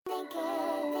Hey,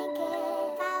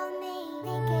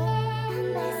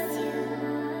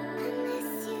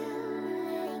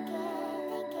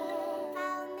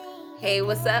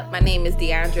 what's up? My name is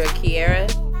Deandra Kiera.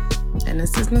 And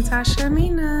this is Natasha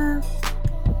Amina.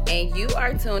 And you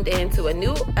are tuned in to a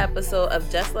new episode of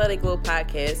Just Let It Go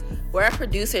podcast, where our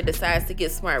producer decides to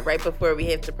get smart right before we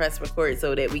have to press record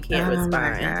so that we can't respond. Oh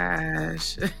my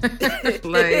gosh.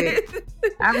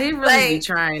 He really be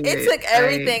trying it. It took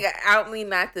everything out me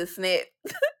not to snap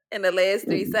in the last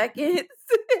 3 seconds.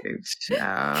 It's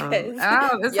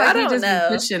like he just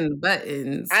be pushing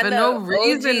buttons for no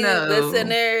reason, though.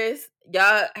 Listeners,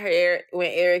 y'all heard when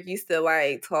Eric used to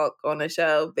like talk on the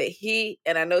show, but I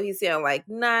know he sound like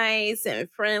nice and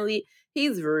friendly.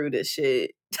 He's rude as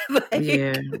shit.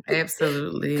 Yeah,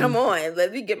 absolutely. Come on,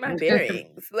 let me get my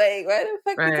bearings. Like, why the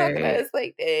fuck you talking about us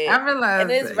like that? I realize,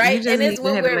 and it's right, and it's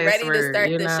when we're ready to start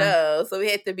the show, so we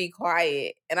have to be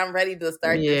quiet. And I'm ready to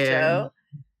start the show.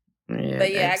 Yeah,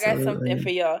 but yeah, absolutely. I got something for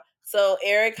y'all. So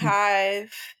Eric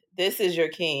Hive, this is your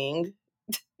king.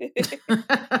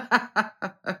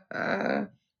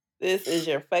 This is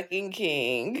your fucking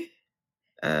king.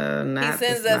 He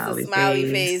sends us a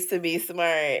smiley face to be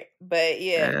smart. But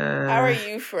yeah, how are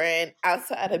you, friend,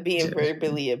 outside of being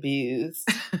verbally abused?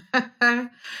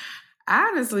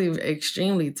 Honestly,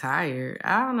 extremely tired.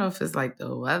 I don't know if it's like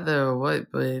the weather or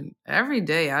what, but every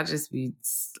day I just be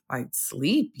like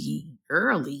sleepy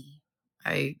early.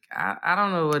 Like, I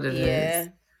don't know what it is.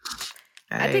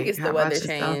 I think it's the weather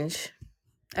change.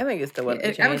 I think it's the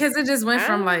weather change. Because it just went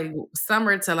from like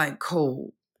summer to like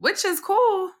cold, which is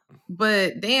cool.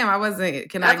 But damn, I wasn't.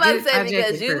 Can I get say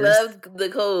because you love the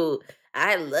cold.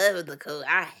 I love the cold.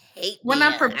 I hate when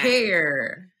I'm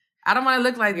prepared. I don't want to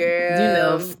look like,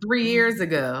 3 years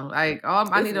ago. Like,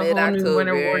 I need a whole new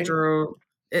winter wardrobe.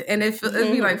 And it'd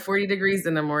be like 40 degrees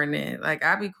in the morning. Like,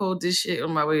 I'd be cold as shit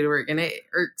on my way to work, and it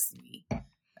irks me.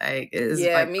 Like, it's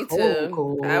me too.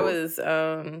 Cold. I was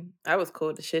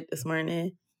cold as shit this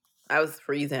morning. I was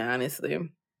freezing, honestly.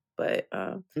 But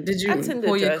did you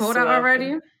pull your coat out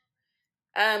already?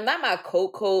 Not my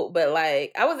coat, but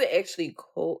like I wasn't actually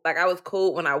cold. Like I was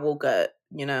cold when I woke up,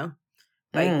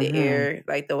 like the air,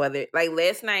 like the weather. Like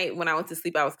last night when I went to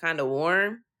sleep, I was kind of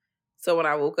warm. So when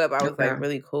I woke up, I was like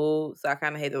really cold. So I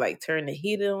kind of had to like turn the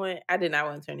heat on. I did not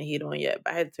want to turn the heat on yet,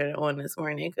 but I had to turn it on this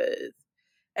morning because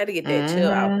I had to get that chill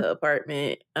out the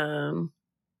apartment.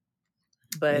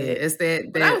 But it's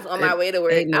that when I was on my way to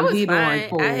work, I was fine.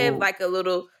 I have like a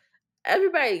little.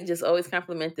 Everybody just always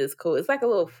compliment this coat. It's like a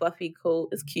little fluffy coat.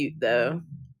 It's cute though,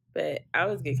 but I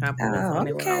always get compliments on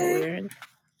it when I'm wearing.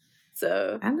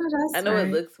 So I know it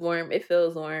looks warm. It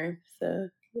feels warm. So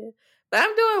yeah, but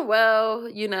I'm doing well.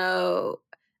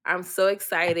 I'm so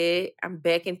excited. I'm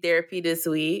back in therapy this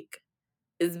week.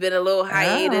 It's been a little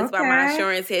hiatus while my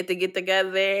insurance had to get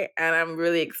together, and I'm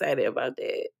really excited about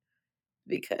that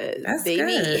because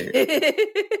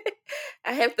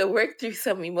I have to work through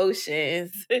some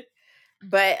emotions.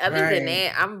 But other than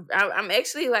that, I'm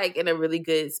actually like in a really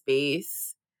good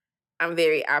space. I'm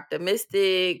very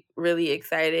optimistic, really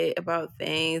excited about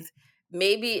things.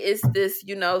 Maybe it's this,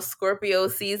 Scorpio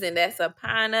season that's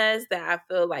upon us that I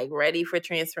feel like ready for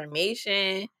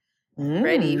transformation,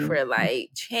 ready for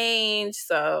like change.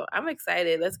 So I'm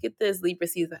excited. Let's get this Libra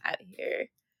season out of here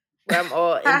where I'm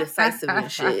all indecisive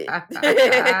and shit.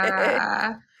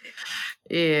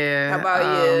 Yeah. How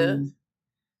about you?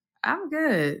 I'm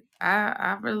good.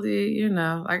 I really,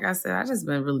 like I said, I just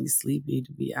been really sleepy,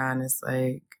 to be honest.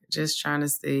 Like, just trying to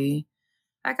stay,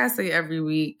 like I say every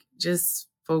week, just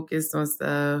focused on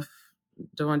stuff,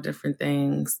 doing different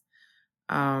things.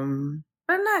 But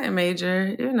not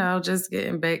major, just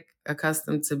getting back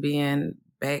accustomed to being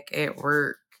back at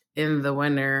work in the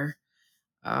winter.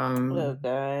 Oh,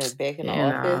 God, back in the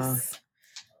office.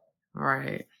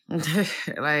 Right.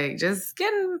 Like just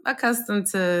getting accustomed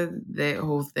to that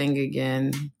whole thing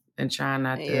again and trying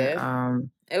not to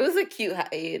it was a cute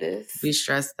hiatus. Be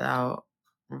stressed out.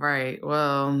 Right.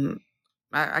 Well,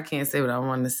 I can't say what I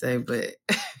want to say, but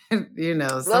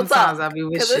sometimes I'll be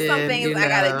wishing. Because there's some things I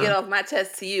gotta get off my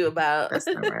chest to you about. That's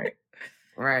not right.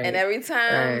 Right. And every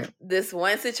time this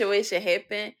one situation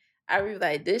happened, I be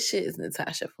like, this shit is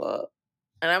Natasha's fault.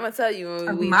 And I'm gonna tell you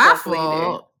when we talk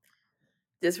later.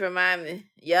 Just remind me.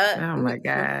 Yup. Oh my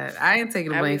God. I ain't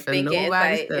taking the blame for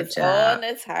nobody's stuff, it's all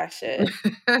Natasha.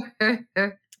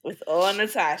 It's all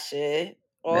Natasha.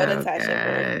 All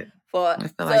Natasha. I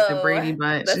feel like the Brady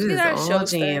Bunch. This is all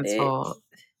Jan's fault.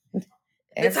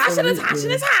 Natasha.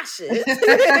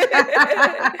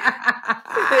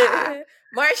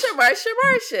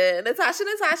 Marsha. Natasha.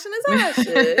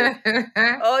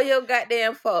 All your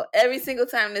goddamn fault. Every single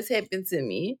time this happened to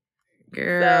me.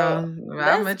 Girl, so,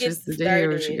 I'm interested to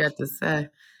hear what you got to say.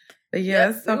 But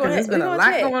yeah, it's okay. There's been a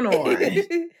lot going on.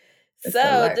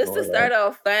 So just to start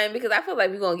off fun, because I feel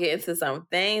like we're going to get into some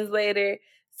things later.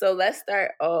 So let's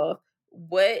start off.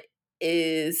 What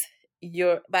is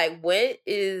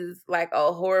like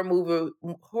a horror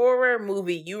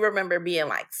movie you remember being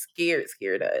like scared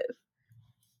of?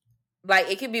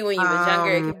 Like it could be when you was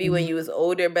younger, it could be when you was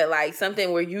older, but like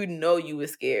something where you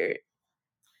was scared.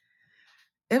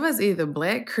 It was either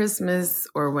Black Christmas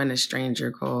or When a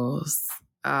Stranger Calls.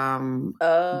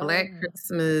 Black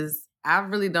Christmas, I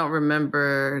really don't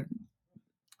remember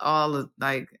all of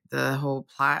like the whole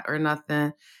plot or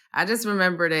nothing. I just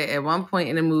remember that at one point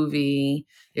in the movie,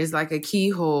 there's like a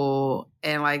keyhole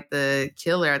and like the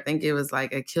killer, I think it was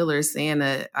like a killer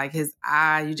Santa, like his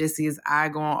eye, you just see his eye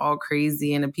going all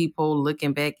crazy and the people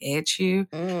looking back at you.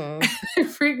 It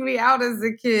freaked me out as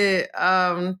a kid.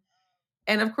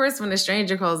 And of course, When a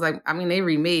Stranger Calls, like, I mean, they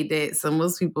remade that. So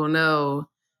most people know,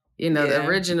 the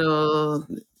original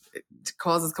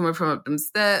calls is coming from up them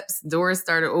steps, doors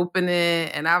started opening.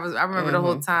 And I remember the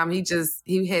whole time he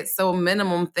had so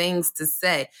minimum things to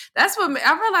say. That's what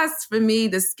I realized for me,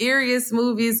 the scariest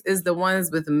movies is the ones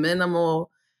with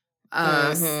minimal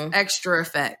extra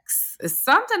effects. It's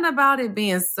something about it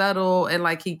being subtle and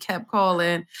like he kept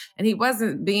calling and he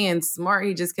wasn't being smart.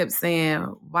 He just kept saying,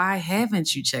 why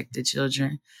haven't you checked the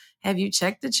children? Have you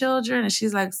checked the children? And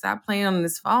she's like, stop playing on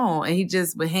this phone. And he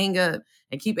just would hang up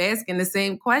and keep asking the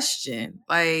same question.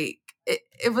 Like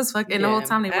it was fucking the whole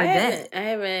time they were dead.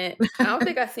 I don't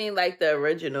think I've seen like the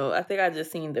original. I think I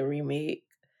just seen the remake.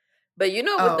 But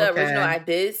the original I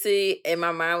did see, and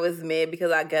my mind was mad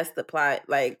because I guessed the plot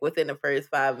like within the first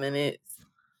 5 minutes.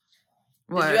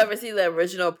 What? Did you ever see the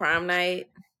original Prom Night?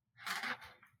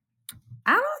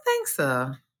 I don't think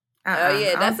so. Oh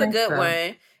yeah, that's a good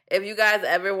one. If you guys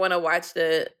ever want to watch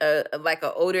the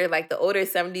older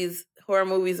 70s horror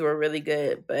movies were really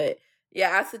good. But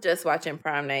yeah, I suggest watching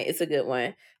Prom Night. It's a good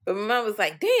one. But my mom was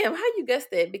like, damn, how you guessed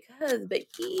that? Because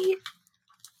Becky,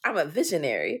 I'm a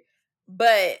visionary.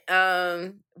 But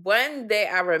one day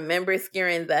I remember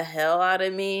scaring the hell out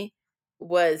of me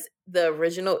was the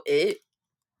original It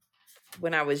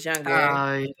when I was younger.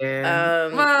 Oh yeah.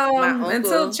 Well,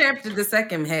 until the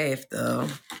second half though.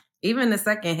 Even the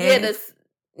second half.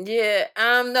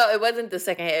 No, it wasn't the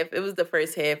second half. It was the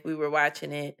first half. We were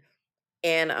watching it,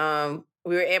 and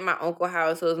we were at my uncle's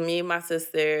house. It was me and my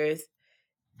sisters,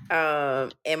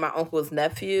 and my uncle's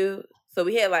nephew. So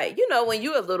we had like, when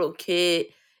you're a little kid,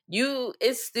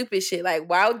 it's stupid shit. Like,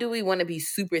 why do we want to be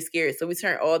super scared? So we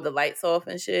turn all the lights off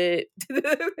and shit.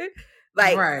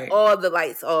 All the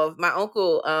lights off. My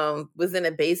uncle was in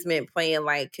the basement playing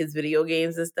like his video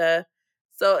games and stuff.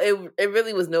 So it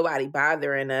really was nobody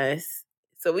bothering us.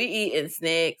 So we eating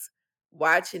snacks,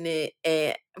 watching it,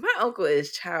 and my uncle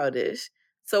is childish.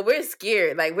 So we're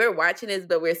scared. Like we're watching this,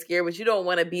 but we're scared, but you don't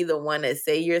want to be the one to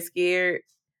say you're scared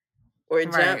or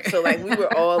jump. Right. So like we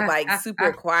were all like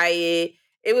super quiet.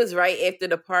 It was right after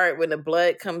the part when the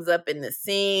blood comes up in the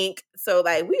sink. So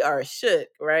like we are shook,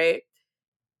 right?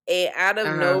 And out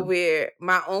of nowhere,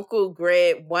 my uncle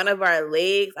grabbed one of our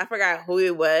legs. I forgot who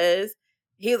it was.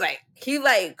 He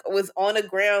was on the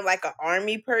ground like an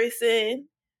army person.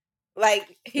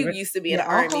 Like he used to be in the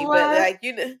army, but like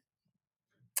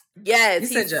yes, you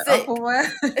said your uncle was.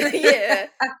 Yeah,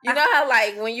 you know how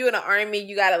like when you're in the army,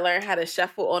 you got to learn how to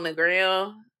shuffle on the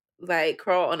ground, like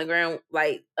crawl on the ground,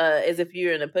 like as if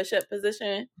you're in a push-up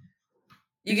position.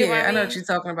 You get what I mean? I know what you're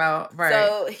talking about. Right.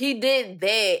 So he did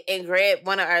that and grabbed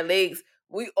one of our legs.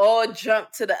 We all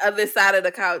jumped to the other side of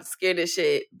the couch, scared as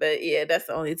shit. But yeah, that's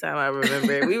the only time I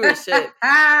remember. We were shook.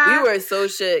 We were so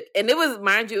shook. And it was,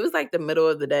 mind you, it was like the middle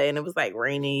of the day and it was like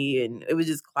rainy and it was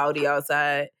just cloudy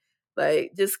outside.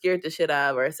 Like just scared the shit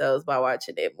out of ourselves by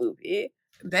watching that movie.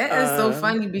 That is so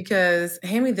funny because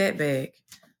hand me that bag.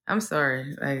 I'm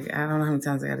sorry. Like, I don't know how many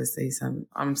times I got to say something.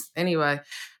 Anyway.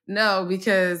 No,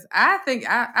 because I think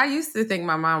I used to think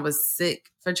my mom was sick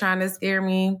for trying to scare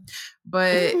me,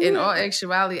 but in all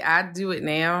actuality, I do it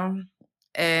now.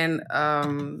 And I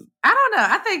don't know.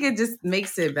 I think it just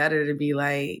makes it better to be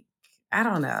like, I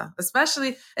don't know.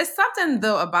 Especially, it's something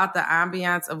though about the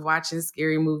ambiance of watching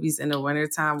scary movies in the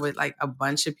wintertime with like a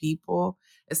bunch of people,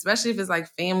 especially if it's like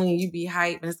family and you be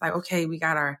hyped and it's like, okay, we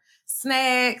got our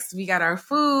snacks, we got our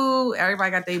food,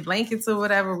 everybody got their blankets or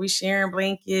whatever, we sharing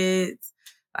blankets.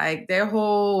 Like their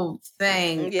whole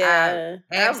thing, Yeah,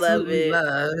 I absolutely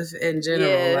love in general.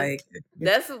 Yeah. Like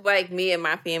that's like me and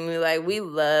my family. Like we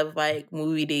love like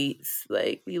movie dates.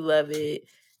 Like we love it.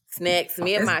 Snacks.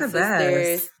 Me and my sisters.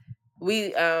 Best.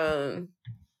 We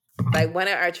like one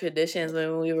of our traditions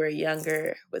when we were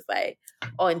younger was like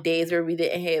on days where we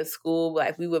didn't have school,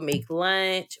 like we would make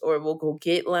lunch or we'll go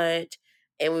get lunch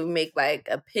and we would make like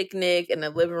a picnic in the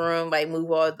living room, like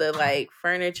move all the like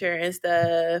furniture and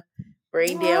stuff,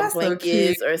 bring down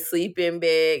blankets or sleeping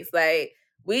bags. Like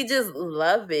we just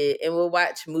love it and we'll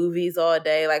watch movies all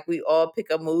day. Like we all pick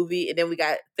a movie and then we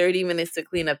got 30 minutes to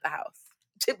clean up the house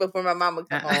before my mom would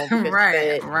come home.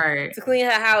 Right. To clean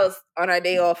her house on our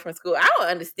day off from school. I don't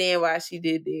understand why she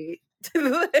did that.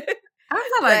 I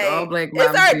feel like all black moms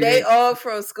it's our day off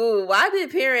from school. Why did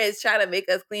parents try to make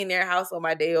us clean their house on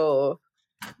my day off?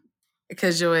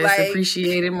 Because your ass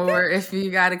appreciated more if you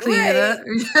got to clean it up.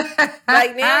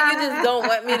 Like now you just don't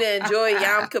want me to enjoy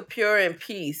Yom Kippur in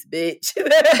peace, bitch. No,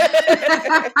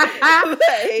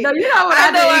 you know what?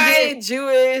 I ain't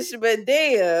Jewish, but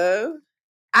damn.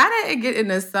 I didn't get in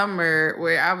the summer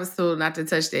where I was told not to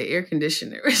touch that air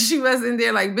conditioner. She was in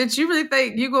there like, bitch, you really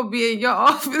think you going to be in your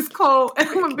office cold and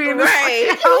I'm going to be in the fucking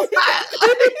house?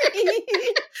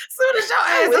 Soon as your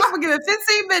ass, I'm going to give it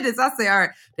 15 minutes. I say, all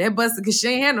right, that bus, because she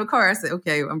ain't had no car. I said,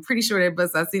 okay, I'm pretty sure that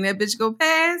bus, I seen that bitch go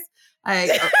past.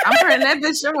 Like, I'm turning that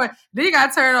bitch on. Then you got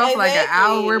to turn off like an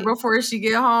hour before she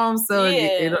get home. So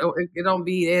it don't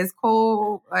be as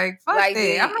cold. Like, fuck like,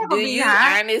 that. I'm not gonna be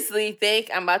hot. Honestly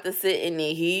think I'm about to sit in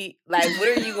the heat? Like, what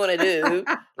are you going to do?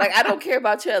 Like, I don't care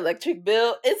about your electric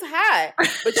bill. It's hot.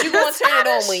 But you going to turn it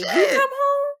on when you come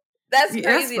home? That's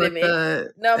crazy to me.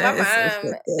 No, my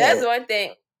mom, that's one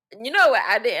thing. You know what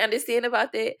I didn't understand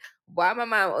about that? Why my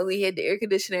mom only had the air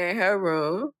conditioner in her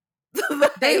room.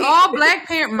 Like, they all black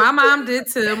parents. My mom did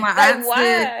too. My aunts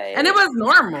did, and it was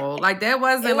normal. Like that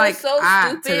wasn't it was like so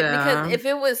stupid because if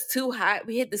it was too hot,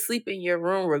 we had to sleep in your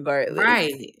room regardless.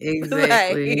 Right?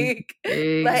 Exactly.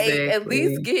 Like at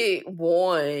least get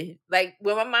warm. Like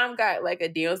when my mom got like a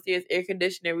downstairs air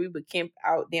conditioner, we would camp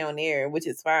out down there, which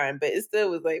is fine. But it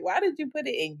still was like, why did you put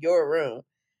it in your room?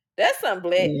 That's some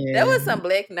black. Yeah. That was some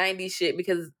black 90s shit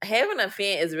because having a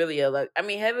fan is really having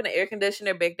an air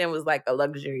conditioner back then was like a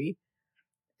luxury.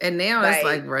 And now it's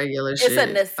like regular shit. It's a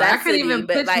necessity. I couldn't even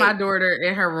pitch my daughter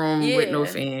in her room with no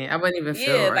fan. I wouldn't even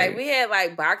feel right. Like we had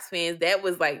like box fans. That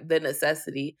was like the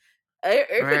necessity. Air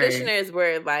conditioners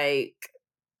were like,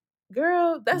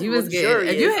 girl, that's you was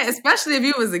luxurious. You had, especially if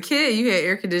you was a kid, you had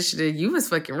air conditioning. You was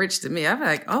fucking rich to me. I'm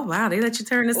like, oh wow, they let you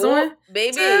turn this on,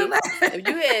 baby. If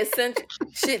you had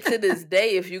shit to this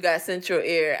day, if you got Central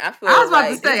Air, I feel. I was about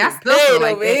to say, I still feel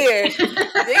like over here.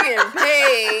 They getting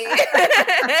paid.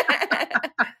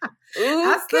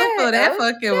 I still feel that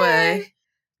fucking way.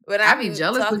 But I be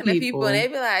jealous talking to people and they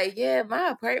be like, yeah,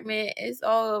 my apartment is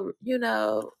all,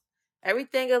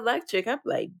 everything electric. I'm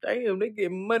like, damn, they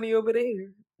get money over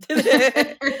there. But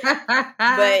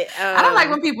I don't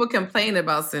like when people complain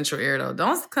about Central Air though.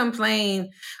 Don't complain.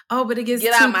 Oh, but it gets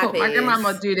too cold. My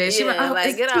grandma do that. She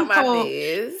like, get out my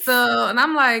face. So, and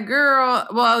I'm like, girl,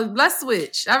 well, let's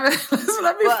switch. Let me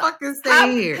fucking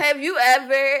stay here. Have you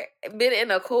ever been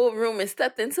in a cold room and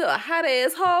stepped into a hot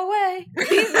ass hallway?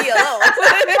 Leave me alone.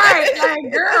 Right,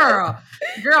 like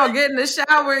girl, get in the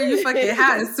shower. You fucking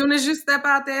hot as soon as you step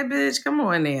out that bitch. Come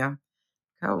on now,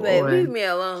 leave me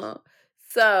alone.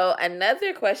 So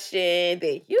another question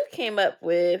that you came up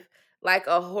with, like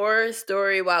a horror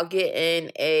story while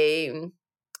getting a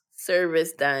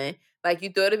service done. Like you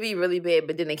thought it'd be really bad,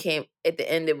 but then it came at the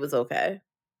end, it was okay.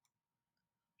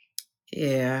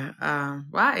 Yeah. Well,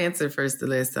 I answered first the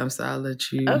last time, so I'll let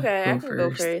you I can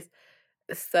go first.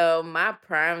 So my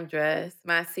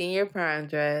senior prom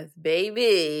dress,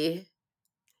 baby.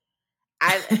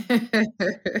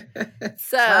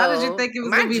 So how did you think it was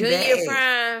gonna be bad? My junior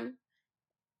prom.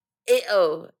 It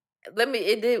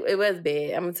was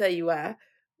bad. I'm gonna tell you why.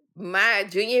 My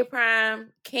junior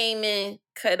prom came in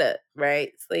cut up,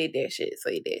 right? Slayed that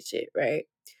shit, right?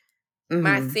 Mm-hmm.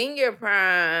 My senior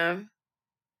prom,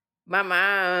 my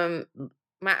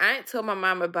aunt told my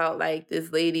mom about like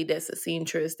this lady that's a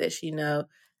seamstress that she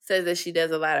says that she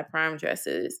does a lot of prom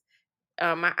dresses.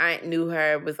 My aunt knew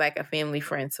her, was like a family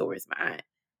friend towards my aunt.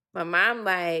 My mom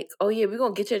like, oh yeah, we're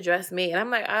going to get your dress made. And I'm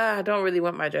like, I don't really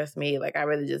want my dress made. Like, I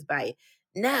really just buy it.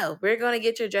 No, we're going to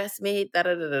get your dress made.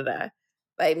 Da-da-da-da-da.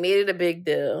 Like, made it a big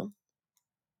deal.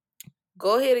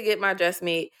 Go ahead and get my dress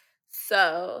made.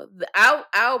 So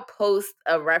I'll post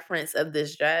a reference of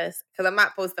this dress because I'm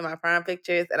not posting my prom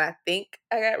pictures, and I think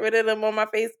I got rid of them on my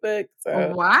Facebook.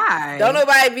 So why? Don't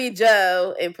nobody be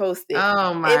Joe and post it.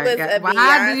 Oh my God!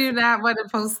 Why do you not want to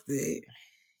post it?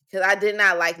 Because I did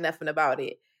not like nothing about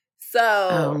it. So,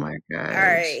 oh my God! All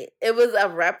right, it was a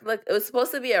replica. It was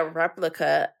supposed to be a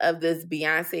replica of this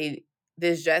dress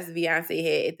Beyonce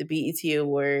had at the BET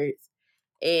Awards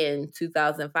in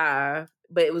 2005,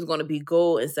 but it was going to be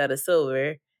gold instead of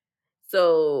silver.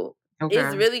 So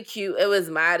it's really cute. It was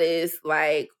modest.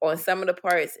 Like on some of the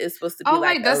parts, it's supposed to be like. Oh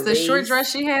wait, that's the short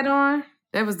dress she had on.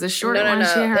 That was the short one. No.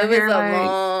 She had her hair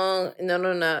long.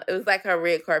 No. It was like her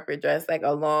red carpet dress, like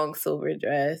a long silver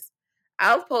dress.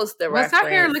 I'll post the reference. Was her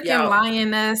hair looking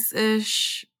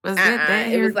lioness-ish? Was that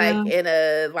hair? It was like in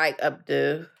a like up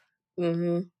to.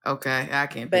 Mm-hmm. Okay, I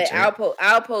can't. But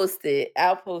I'll post it.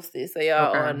 I'll post it so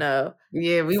y'all all know.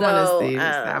 Yeah, we want to see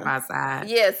side by side.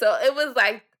 Yeah, so it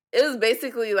was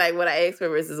basically like what I asked for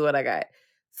versus what I got.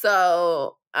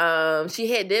 So she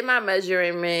had did my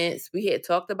measurements. We had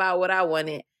talked about what I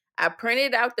wanted. I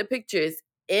printed out the pictures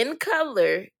in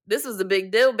color. This was a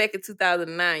big deal back in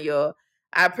 2009, y'all.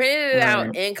 I printed it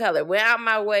out in color. Went out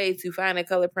my way to find a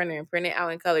color printer and print it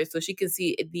out in color so she could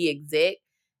see the exact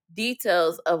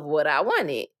details of what I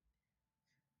wanted.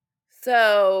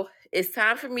 So it's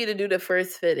time for me to do the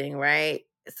first fitting, right?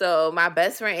 So my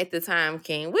best friend at the time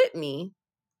came with me.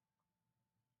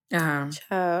 Child.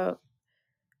 So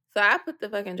I put the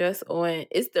fucking dress on.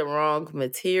 It's the wrong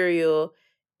material.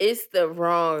 It's the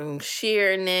wrong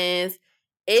sheerness.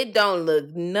 It don't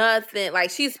look nothing.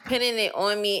 Like she's pinning it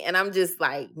on me and I'm just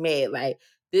like mad. Like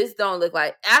this don't look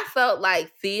like. I felt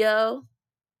like Theo.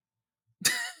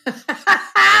 No,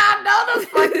 the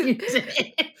fuck you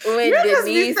did. When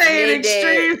Denise made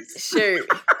that shirt.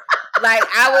 Like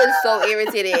I was so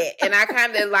irritated. And I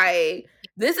kind of like.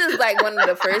 This is like one of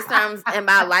the first times in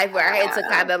my life where I had to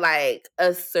kind of like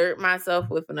assert myself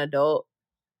with an adult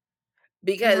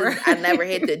because I never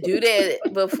had to do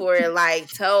that before. Like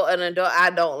tell an adult I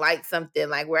don't like something,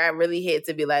 like where I really had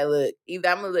to be like, look, either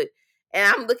I'm gonna look,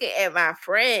 and I'm looking at my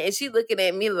friend and she looking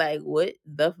at me like, what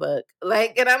the fuck?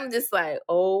 Like, and I'm just like,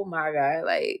 oh my God,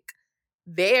 like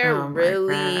they're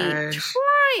really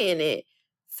trying it.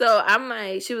 So I'm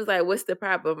like, she was like, what's the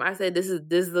problem? I said,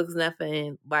 this looks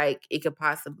nothing like it could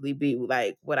possibly be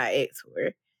like what I asked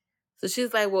for. So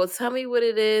she's like, well, tell me what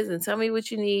it is and tell me what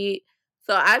you need.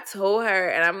 So I told her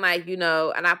and I'm like, and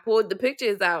I pulled the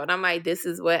pictures out and I'm like, this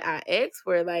is what I asked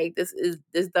for. Like, this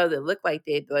doesn't look like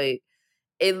that. Like,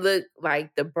 it looked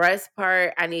like the breast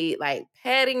part, I need like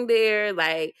padding there.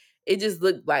 Like, it just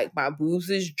looked like my boobs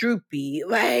is droopy.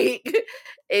 Like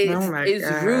it's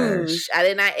rouge. I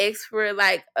did not ask for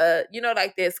like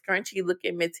like that scrunchy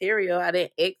looking material. I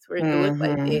didn't ask for it to look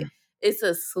like that. It's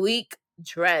a sleek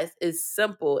dress. It's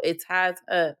simple. It ties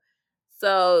up.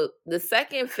 So the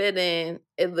second fitting,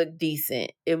 it looked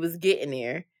decent. It was getting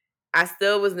there. I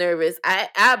still was nervous.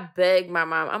 I begged my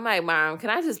mom. I'm like, Mom,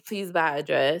 can I just please buy a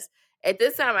dress? At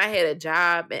this time, I had a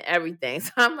job and everything.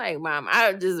 So I'm like, Mom,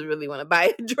 I just really want to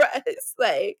buy a dress.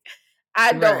 Like,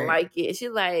 I don't like it. She's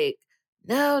like,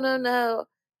 no.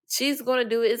 She's going to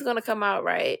do it. It's going to come out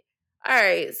right. All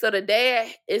right. So the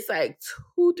day, it's like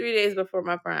 2-3 days before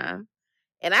my prom.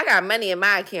 And I got money in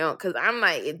my account because I'm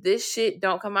like, if this shit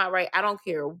don't come out right, I don't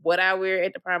care what I wear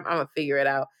at the prom. I'm going to figure it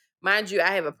out. Mind you,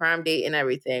 I have a prom date and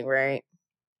everything, right?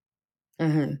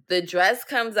 Mm-hmm. The dress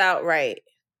comes out right.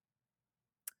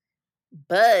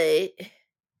 But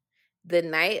the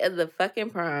night of the fucking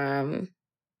prom,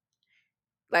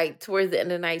 like towards the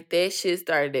end of the night, that shit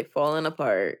started falling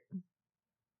apart.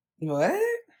 What?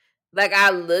 Like I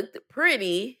looked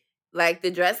pretty. Like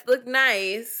the dress looked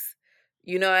nice.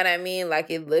 You know what I mean? Like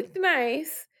it looked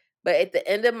nice. But at the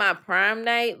end of my prom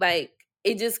night, like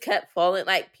it just kept falling.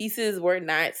 Like pieces were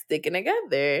not sticking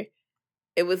together.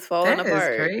 It was falling apart.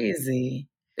 That is crazy.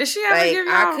 Did she ever give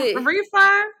y'all a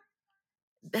refund?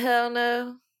 Hell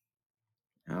no.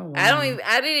 Oh, wow.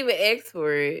 I didn't even ask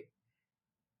for it.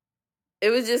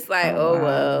 It was just like,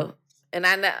 well. And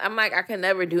I'm like, I can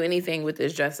never do anything with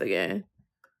this dress again.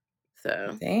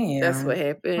 So that's what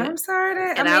happened. I'm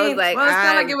sorry and I was like, well, it's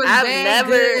not like it was bad,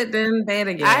 good, then bad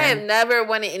again. I have never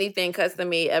wanted anything custom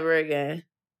made ever again.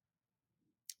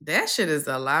 That shit is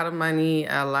a lot of money,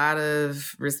 a lot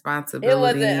of responsibility. It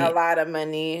wasn't a lot of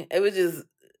money. It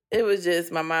was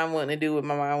just my mom wanting to do what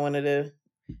my mom wanted to do.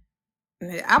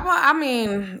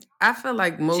 I feel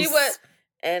like most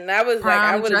and I was like,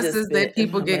 I would dresses that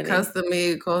people get custom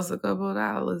made cost a couple of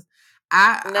dollars.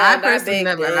 I personally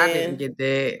never, and I didn't get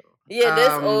that.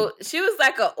 Yeah, she was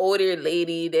like an older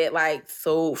lady that like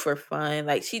sold for fun.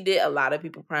 Like she did a lot of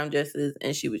people prom dresses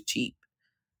and she was cheap.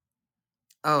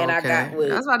 Oh, and okay. I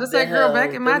was about to say, girl,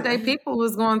 back in my day, people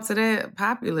was going to that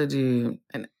popular dude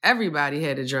and everybody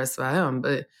had a dress by him.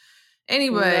 But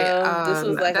anyway, this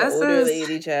was like an older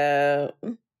lady child.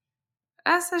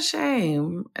 That's a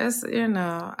shame. It's,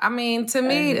 I mean, to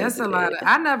me, that's a lot.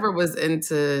 I never was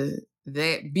into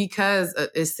that because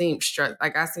it seemed stressed.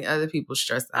 Like I seen other people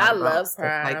stressed out about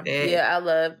stuff like that. Yeah,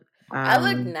 I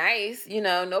looked nice.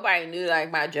 Nobody knew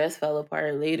like my dress fell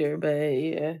apart later, but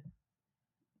yeah.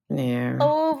 Yeah.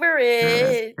 Over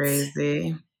it. That's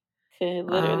crazy.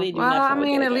 Literally I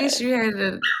mean, at least you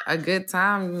had a good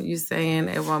time. You saying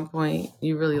at one point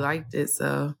you really liked it,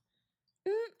 so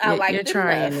I liked you're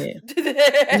trying it.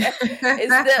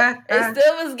 It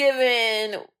still was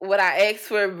giving what I asked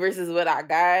for versus what I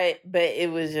got, but it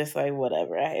was just like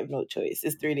whatever. I have no choice.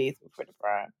 It's 3 days before the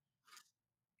prom,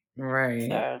 right?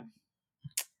 So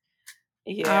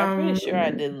yeah, I'm pretty sure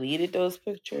I deleted those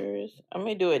pictures. I'm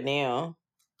gonna do it now.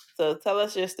 So tell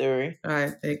us your story. All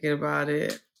right, thinking about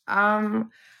it. Well,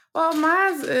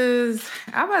 mine is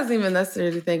I wasn't even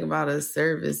necessarily thinking about a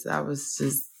service. I was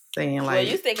just saying like. Well,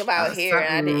 you think about hair,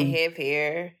 and I didn't have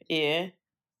hair. Yeah.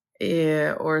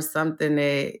 Yeah, or something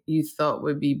that you thought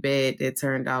would be bad that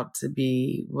turned out to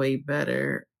be way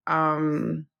better.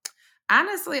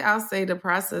 Honestly, I'll say the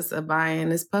process of buying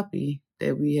this puppy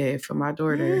that we had for my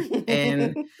daughter.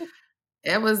 And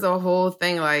it was a whole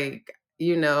thing. Like,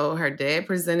 her dad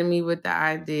presented me with the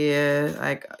idea.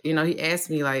 Like, he asked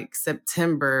me like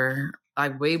September,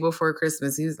 like way before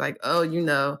Christmas. He was like, oh,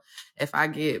 if I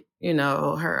get,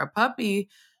 her a puppy,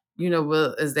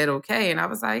 is that okay? And I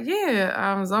was like,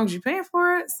 yeah, as long as you're paying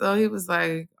for it. So he was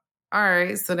like, all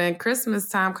right. So then Christmas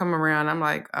time come around. I'm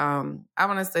like, I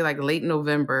want to say like late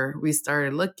November, we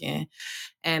started looking.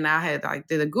 And I had like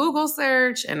did a Google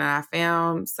search and I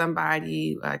found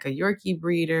somebody like a Yorkie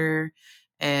breeder.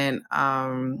 And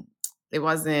he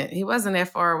wasn't that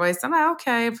far away. So I'm like,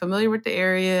 okay, familiar with the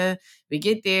area. We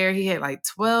get there. He had like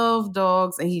 12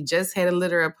 dogs and he just had a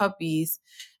litter of puppies.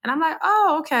 And I'm like,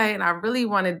 oh, okay. And I really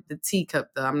wanted the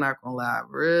teacup though. I'm not going to lie. I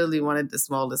really wanted the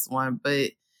smallest one,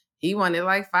 but he wanted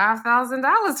like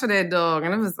 $5,000 for that dog.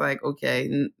 And it was like,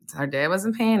 okay, her dad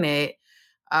wasn't paying that.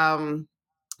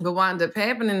 But what ended up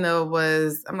happening though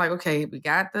was I'm like, okay,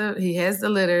 he has the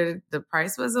litter. The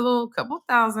price was a couple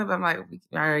thousand, but I'm like,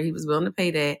 all right, he was willing to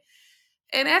pay that.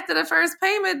 And after the first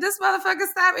payment, this motherfucker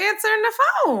stopped answering the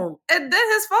phone. And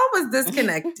then his phone was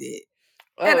disconnected.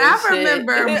 And I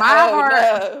remember my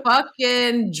heart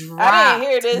fucking dropped. I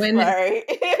didn't hear this part.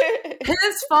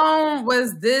 His phone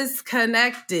was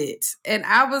disconnected. And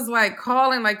I was like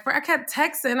calling, like I kept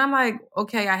texting. I'm like,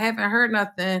 okay, I haven't heard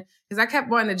nothing. Because I kept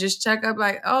wanting to just check up,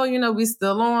 like, oh, we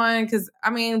still on. Because, I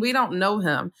mean, we don't know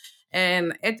him.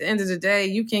 And at the end of the day,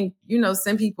 you can,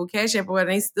 send people cash app and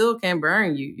they still can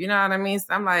burn you. You know what I mean?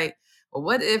 So I'm like, well,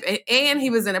 what if, and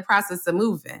he was in the process of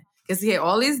moving. Because he had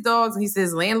all these dogs and he said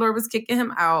his landlord was kicking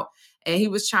him out and he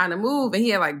was trying to move and he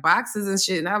had like boxes and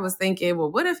shit. And I was thinking,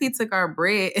 well, what if he took our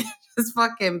bread and just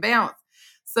fucking bounced?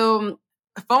 So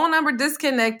phone number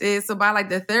disconnected. So by like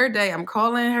the third day, I'm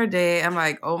calling her dad. I'm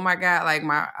like, oh my God,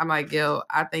 I'm like, yo,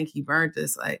 I think he burned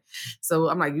this. Like, so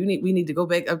I'm like, we need to go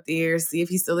back up there, see if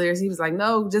he's still there. So he was like,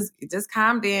 no, just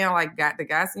calm down. Like the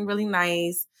guy seemed really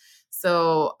nice.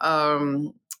 So,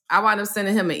 I wound up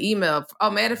sending him an email. Oh,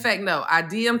 matter of fact, no, I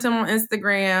DM'd him on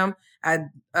Instagram. I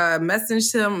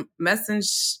messaged him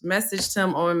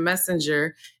on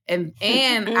Messenger, and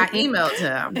I emailed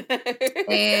him,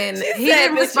 and he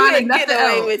didn't respond to nothing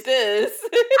else. With this.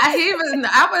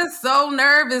 I was so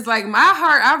nervous. Like my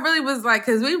heart, I really was like,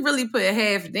 because we really put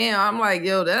half down. I'm like,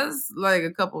 yo, that's like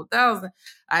a couple thousand.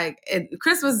 Like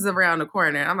Christmas is around the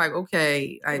corner. I'm like,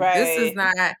 okay, like this is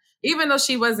not. Even though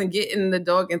she wasn't getting the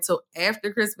dog until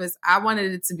after Christmas, I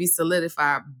wanted it to be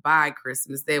solidified by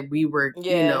Christmas that we were,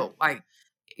 so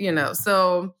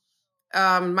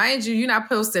mind you, you're not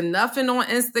posting nothing on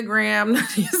Instagram,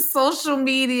 social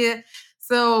media.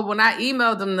 So when I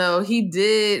emailed him though, he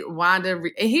did wind up,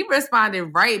 and he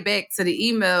responded right back to the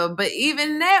email. But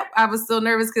even that, I was still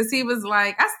nervous because he was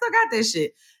like, I still got that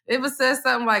shit. It was said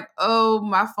something like, oh,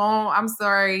 my phone, I'm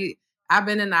sorry. I've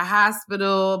been in the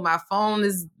hospital. My phone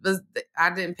I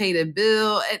didn't pay the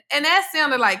bill. And that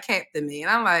sounded like cap to me. And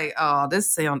I'm like, oh,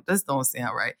 this don't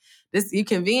sound right. You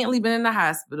conveniently been in the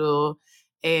hospital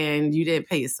and you didn't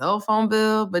pay your cell phone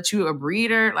bill, but you a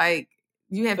breeder. Like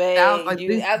you have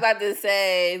thousands. I was about to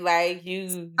say, like you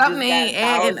just got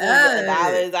thousands of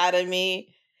dollars out of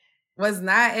me. was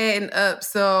not adding up.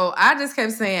 So I just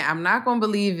kept saying, I'm not going to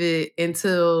believe it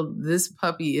until this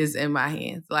puppy is in my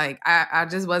hands. Like, I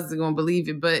just wasn't going to believe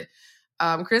it. But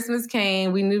Christmas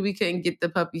came. We knew we couldn't get the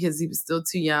puppy because he was still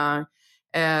too young.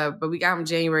 But we got him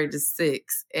January the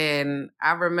 6th. And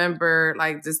I remember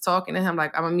like just talking to him,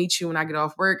 like, I'm going to meet you when I get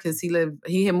off work, because he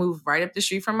had moved right up the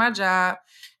street from my job.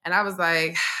 And I was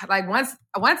like once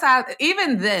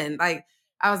even then, like,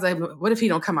 I was like, what if he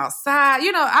don't come outside?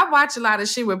 You know, I watch a lot of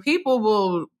shit where people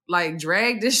will like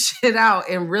drag this shit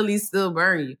out and really still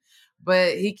burn you.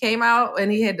 But he came out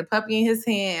and he had the puppy in his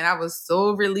hand, and I was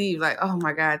so relieved. Like, oh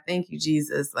my God, thank you,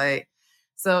 Jesus. Like,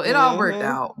 so it all worked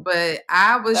out. But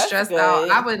I was stressed out.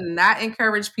 I would not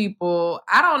encourage people.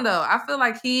 I don't know. I feel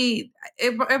like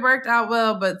it worked out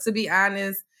well, but to be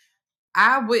honest,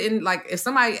 I wouldn't, like, if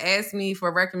somebody asked me for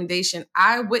a recommendation,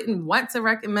 I wouldn't want to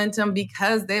recommend him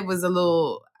because there was a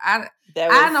little, I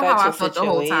know how I felt the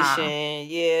whole time.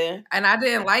 Yeah. And I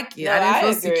didn't like it. No, I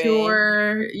didn't feel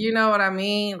secure. You know what I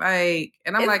mean? Like,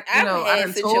 and I'm like, you know, I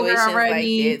done told her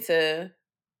already. Like that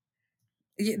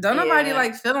too. Don't nobody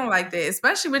like feeling like that,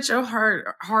 especially with your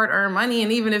hard-earned money.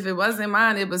 And even if it wasn't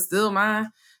mine, it was still mine.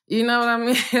 You know what I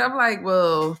mean? I'm like,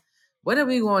 well, what are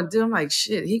we going to do? I'm like,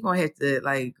 shit, he going to have to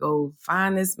like go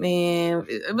find this man.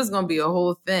 It was going to be a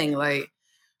whole thing. Like,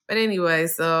 but anyway,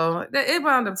 so it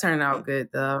wound up turning out good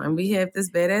though. And we have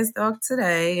this badass dog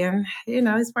today, and you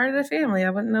know, he's part of the family. I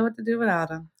wouldn't know what to do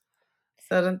without him.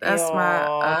 So that's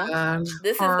my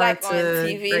this is like on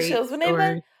TV shows when they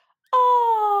like,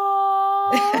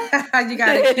 you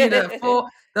gotta cue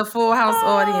the Full House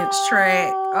audience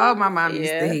track. Oh, my mom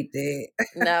used to hate that.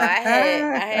 No,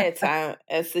 I had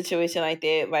a situation like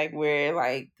that, like where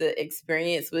like the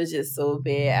experience was just so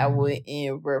bad I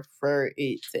wouldn't refer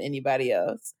it to anybody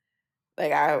else.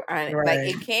 Like I like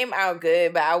it came out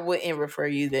good, but I wouldn't refer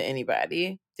you to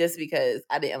anybody just because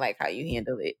I didn't like how you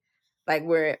handled it. Like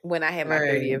when I had my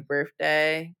 30th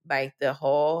birthday, like the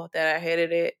hall that I had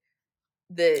at it,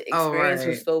 the experience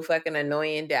was so fucking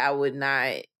annoying that I would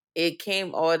not. It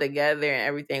came all together and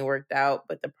everything worked out,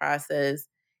 but the process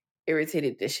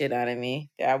irritated the shit out of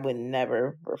me that I would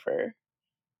never refer.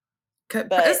 But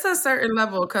it's a certain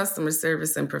level of customer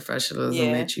service and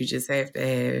professionalism that you just have to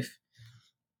have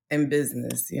in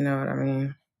business. You know what I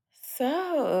mean?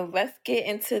 So let's get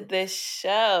into this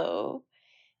show.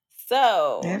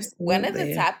 So one of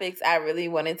the topics I really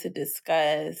wanted to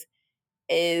discuss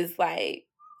is like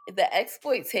the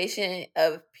exploitation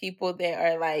of people that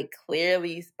are like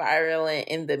clearly spiraling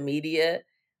in the media,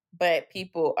 but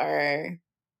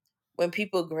when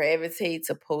people gravitate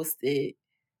to post it,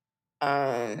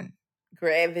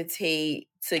 gravitate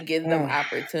to give them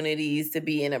opportunities to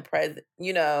be in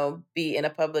be in a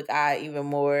public eye even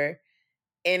more,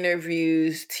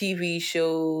 interviews, TV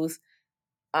shows.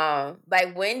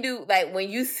 Like when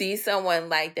you see someone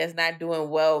like that's not doing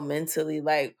well mentally,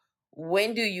 like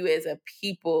when do you as a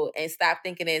people, and stop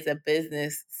thinking as a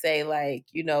business, say like,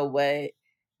 you know what,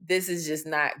 this is just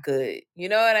not good. You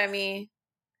know what I mean?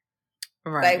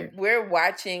 Right. Like we're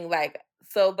watching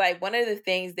so one of the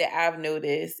things that I've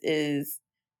noticed is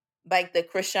like the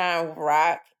Chrisean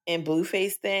Rock and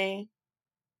Blueface thing,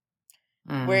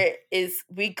 where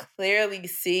we clearly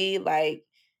see like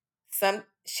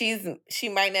she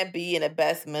might not be in the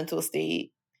best mental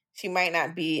state. She might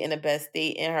not be in the best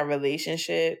state in her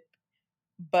relationship,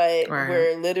 but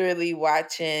we're literally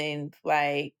watching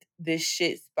like this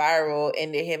shit spiral,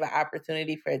 and they have an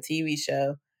opportunity for a TV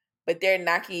show, but they're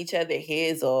knocking each other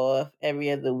heads off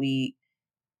every other week.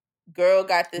 Girl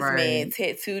got this man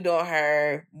tattooed on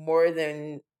her more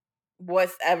than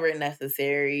what's ever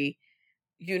necessary.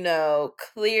 You know,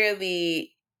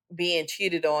 clearly being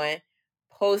cheated on,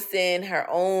 posting her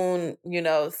own,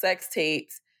 sex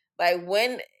tapes. Like,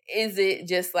 when is it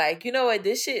just like, you know what,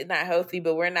 this shit not healthy,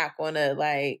 but we're not going to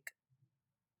like,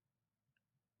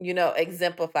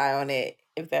 exemplify on it,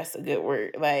 if that's a good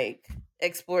word, like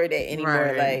explore that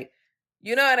anymore. Like,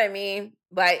 you know what I mean?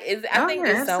 Like, I think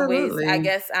in some ways, I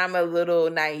guess I'm a little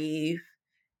naive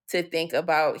to think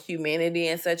about humanity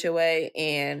in such a way,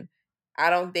 and I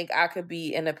don't think I could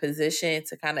be in a position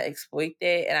to kind of exploit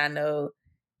that. And I know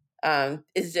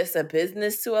it's just a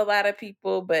business to a lot of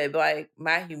people, but like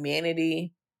my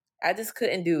humanity, I just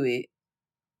couldn't do it.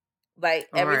 Like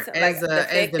every time, like as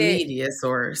the media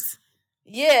source.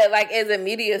 Yeah, like as a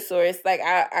media source, like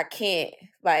I can't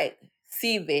like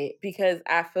see that, because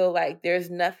I feel like there's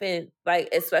nothing, like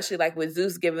especially like with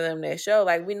Zeus giving them their show,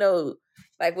 like we know,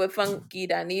 like what Funky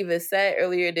Dineva said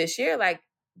earlier this year, like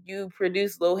you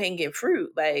produce low hanging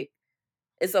fruit, like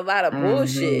it's a lot of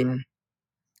bullshit.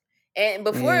 And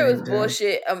before it was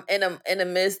bullshit, in the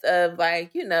midst of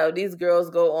like, you know, these girls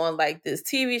go on like this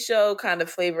TV show, kind of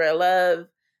Flavor of Love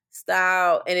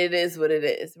style, and it is what it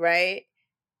is, right?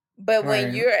 But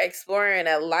when you're exploring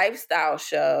a lifestyle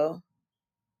show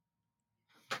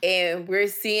and we're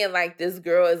seeing like this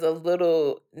girl is a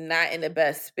little not in the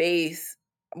best space,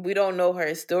 we don't know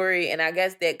her story, and I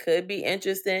guess that could be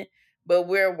interesting, but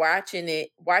we're watching,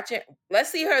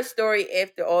 let's see her story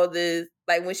after all this,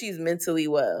 like when she's mentally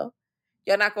well.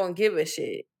 Y'all not gonna give a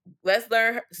shit. Let's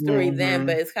learn her story then,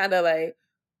 but it's kind of like,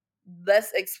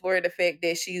 let's explore the fact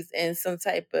that she's in some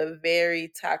type of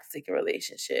very toxic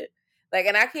relationship. Like,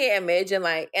 and I can't imagine,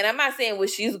 like, and I'm not saying what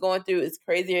she's going through is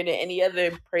crazier than any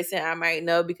other person I might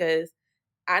know, because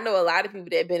I know a lot of people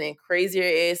that have been in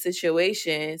crazier ass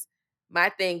situations. My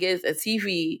thing is a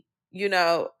TV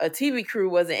crew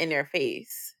wasn't in their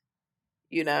face,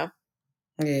 you know?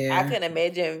 Yeah. I can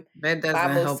imagine my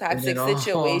most toxic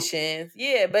situations.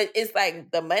 Yeah, but it's like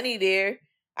the money there.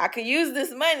 I could use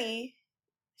this money,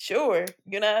 sure,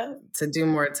 you know, to do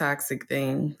more toxic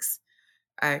things.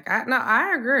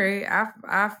 I agree.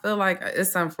 I feel like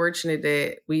it's unfortunate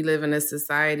that we live in a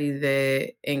society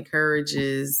that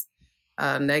encourages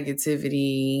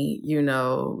negativity. You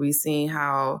know, we seen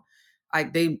how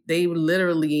like they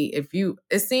literally,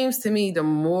 it seems to me the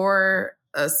more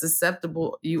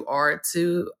susceptible you are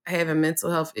to having mental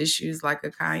health issues like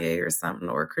a Kanye or something,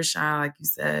 or a Krishan, like you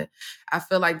said, I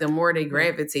feel like the more they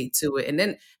gravitate to it.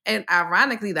 And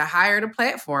ironically, the higher the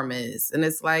platform is. And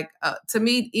it's like, to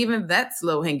me, even that's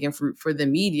low hanging fruit for the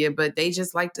media, but they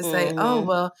just like to say, oh,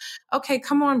 well, okay,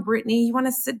 come on, Britney, you want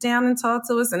to sit down and talk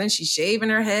to us? And then she's shaving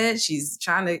her head. She's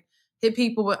trying to hit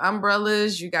people with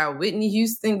umbrellas. You got Whitney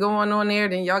Houston going on there.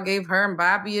 Then y'all gave her and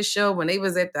Bobby a show when they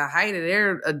was at the height of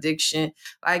their addiction.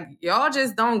 Like, y'all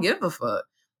just don't give a fuck.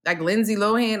 Like Lindsay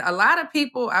Lohan, a lot of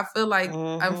people, I feel like,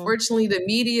 unfortunately, the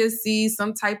media sees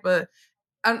some type of,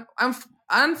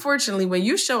 unfortunately, when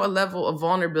you show a level of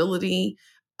vulnerability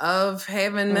of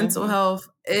having mental health,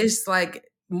 it's like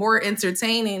more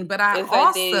entertaining. But I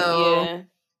also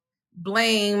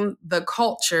blame the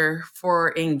culture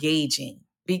for engaging.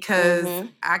 Because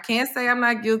I can't say I'm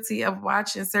not guilty of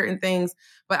watching certain things,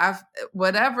 but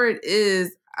whatever it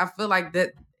is, I feel like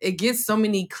that it gets so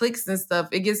many clicks and stuff.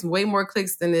 It gets way more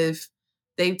clicks than if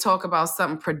they talk about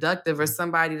something productive or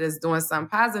somebody that's doing something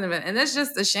positive. And it's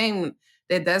just a shame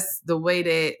that that's the way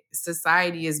that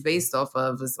society is based off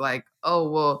of. It's like, oh,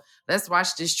 well, let's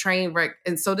watch this train wreck.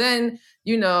 And so then,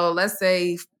 you know, let's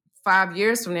say 5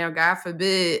 years from now, God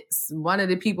forbid, one of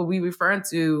the people we refer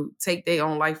to take their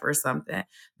own life or something,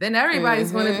 then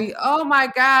everybody's going to be, oh my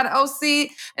God,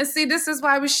 this is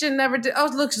why we should never do.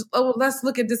 Let's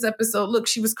look at this episode. Look,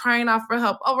 she was crying out for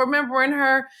help. Oh, remember when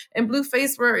her and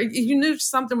Blueface you knew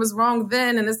something was wrong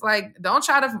then. And it's like, don't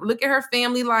try to look at her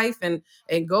family life and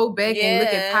go back and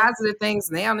look at positive things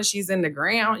now that she's in the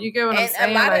ground. You get what I'm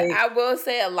saying? I will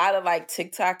say a lot of like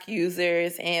TikTok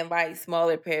users and like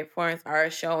smaller platforms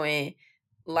are showing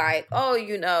like, oh,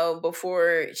 you know,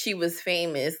 before she was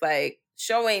famous, like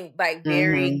showing like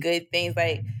very good things.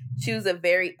 Like she is a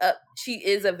very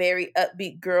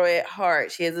upbeat girl at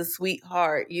heart. She has a sweet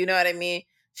heart. You know what I mean?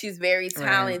 She's very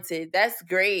talented. Right. That's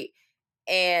great.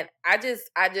 And I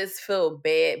just feel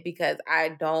bad because I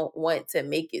don't want to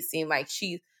make it seem like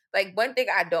she's like, one thing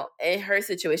I don't, in her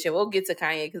situation, we'll get to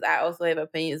Kanye because I also have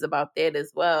opinions about that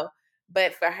as well.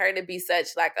 But for her to be such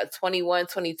like a 21,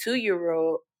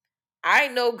 22-year-old, I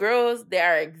know girls that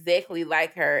are exactly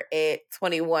like her at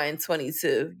 21,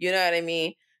 22. You know what I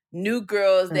mean? New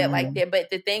girls that like that. But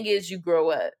the thing is, you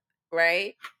grow up,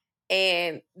 right?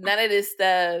 And none of this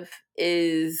stuff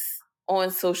is on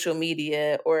social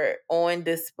media or on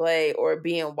display or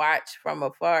being watched from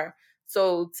afar.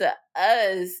 So to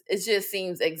us, it just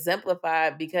seems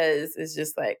exemplified because it's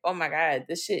just like, oh my God,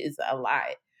 this shit is a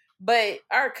lie. But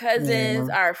our cousins,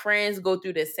 our friends go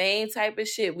through the same type of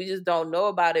shit. We just don't know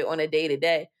about it on a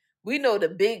day-to-day. We know the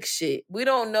big shit. We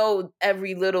don't know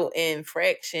every little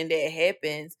infraction that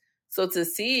happens. So to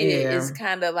see it is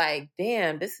kind of like,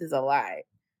 damn, this is a lie.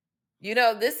 You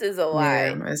know, this is a lie.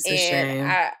 Yeah, it's a shame.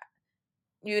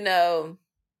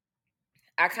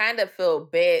 I kind of feel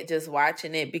bad just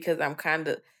watching it because I'm kind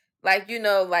of like, you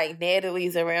know, like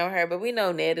Natalie's around her, but we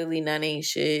know Natalie none ain't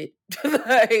shit.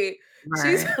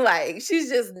 Like, she's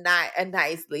just not a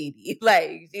nice lady.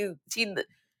 Like she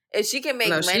if she can make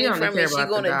money from it,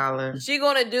 she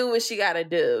gonna do what she gotta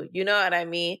do. You know what I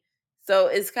mean? So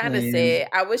it's kind of sad.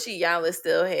 I wish Iyanla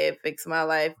still had Fix My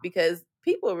Life because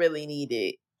people really need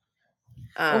it.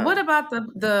 Well, what about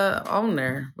the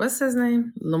owner? What's his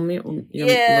name? Lemmy.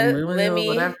 Whatever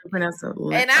you pronounce it.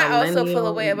 And I also feel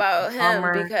a way about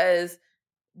him because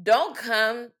don't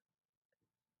come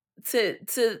to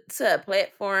a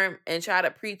platform and try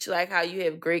to preach like how you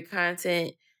have great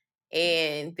content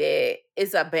and that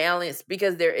it's a balance,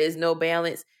 because there is no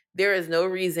balance. There is no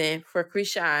reason for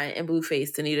Chrisean and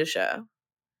Blueface to need a show.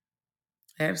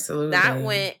 Absolutely. Not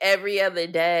when every other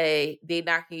day they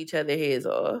knocking each other heads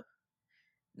off.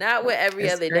 Not when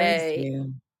every other day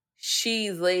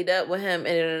she's laid up with him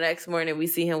and then the next morning we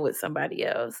see him with somebody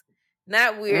else.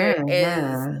 Not where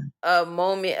is a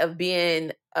moment of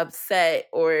being upset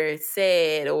or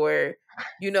sad or,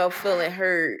 feeling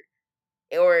hurt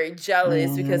or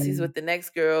jealous because he's with the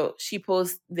next girl, she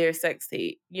posts their sex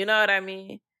tape. You know what I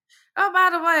mean? Oh, by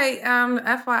the way,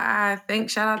 FYI,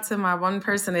 shout out to my one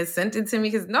person that sent it to me,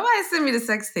 because nobody sent me the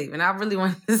sex tape and I really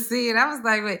wanted to see it. I was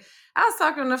like, wait, I was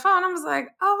talking on the phone. I was like,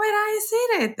 oh, wait, I didn't see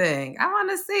that thing. I want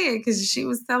to see it, because she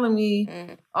was telling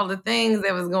me all the things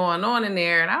that was going on in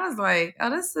there. And I was like, oh,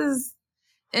 this is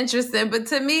interesting. But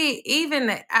to me, even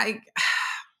I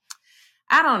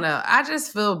don't know. I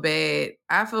just feel bad.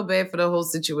 I feel bad for the whole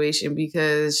situation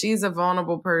because she's a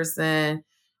vulnerable person.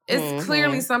 It's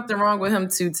clearly something wrong with him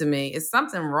too, to me. It's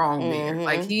something wrong there.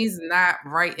 Like, he's not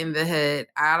right in the head.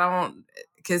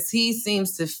 Because he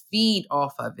seems to feed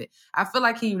off of it. I feel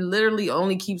like he literally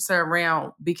only keeps her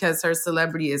around because her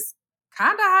celebrity is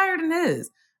kind of higher than his.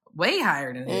 Way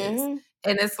higher than his.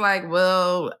 And it's like,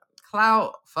 well,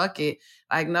 clout, fuck it.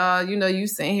 Like, no, you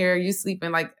sitting here, you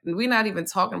sleeping. Like, we're not even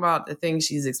talking about the things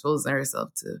she's exposing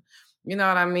herself to. You know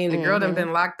what I mean? The girl done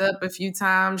been locked up a few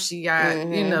times. She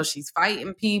got, she's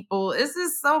fighting people. It's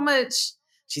just so much.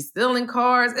 She's stealing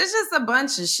cars. It's just a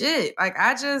bunch of shit. Like,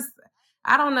 I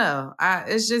don't know.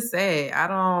 It's just sad. I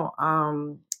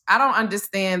don't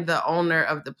understand the owner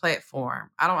of the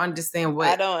platform. I don't understand what.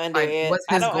 I don't understand. What's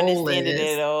his goal is.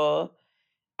 It at all.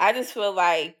 I just feel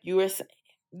like what's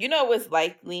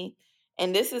likely,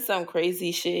 and this is some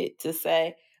crazy shit to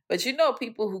say, but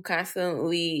people who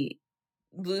constantly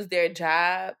lose their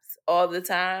jobs all the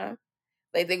time,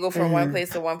 like they go from one place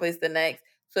to one place to the next,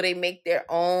 so they make their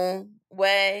own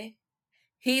way.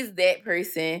 He's that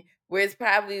person where it's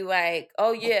probably like,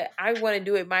 oh yeah, I want to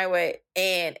do it my way.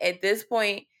 And at this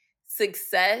point,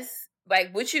 success,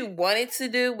 like what you wanted to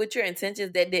do with your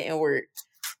intentions, that didn't work.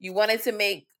 You wanted to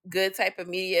make good type of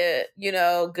media,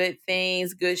 good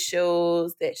things, good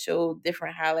shows that show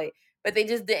different highlights, but they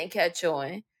just didn't catch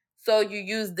on. So you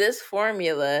use this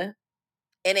formula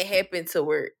and it happened to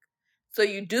work. So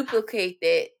you duplicate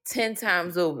that 10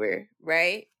 times over,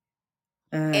 right?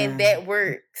 And that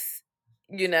works.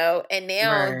 And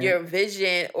now your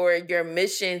vision or your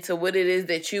mission to what it is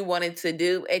that you wanted to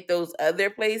do at those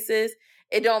other places,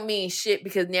 it don't mean shit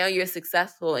because now you're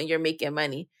successful and you're making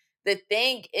money. The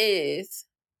thing is,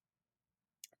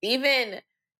 even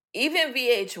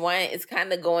VH1 is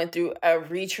kind of going through a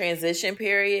retransition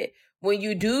period. When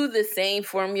you do the same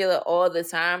formula all the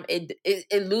time, it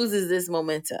loses this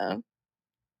momentum.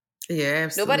 Yeah,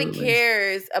 absolutely. Nobody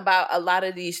cares about a lot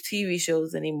of these TV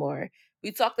shows anymore.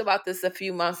 We talked about this a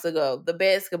few months ago. The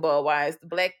Basketball Wives, the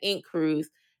Black Ink Cruise.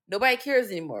 Nobody cares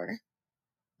anymore.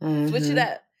 Switch it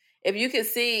up. If you can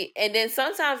see, and then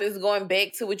sometimes it's going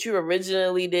back to what you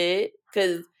originally did,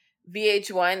 because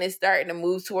VH1 is starting to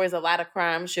move towards a lot of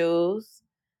crime shows.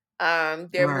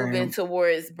 They're moving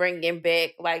towards bringing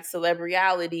back like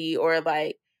celebrity or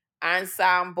like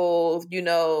ensemble,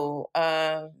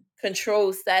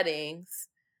 controlled settings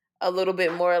a little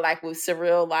bit more, like with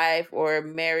Surreal Life or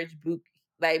marriage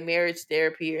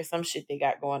therapy or some shit they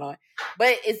got going on.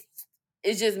 But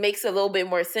it just makes a little bit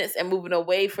more sense and moving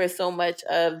away for so much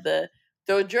of the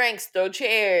throw drinks, throw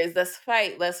chairs, let's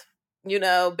fight, let's,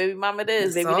 baby mama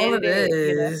this, baby daddy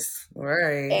that.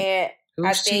 Right. And who's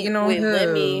I think with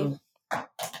Lemmy,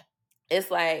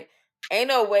 it's like, ain't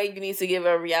no way you need to give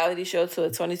a reality show to a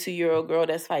 22-year-old girl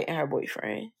that's fighting her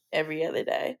boyfriend every other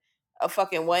day. A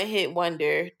fucking one-hit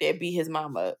wonder that beat his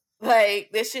mama up. Like,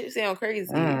 that shit sound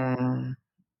crazy. And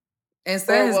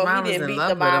so his mom was in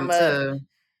love with him too.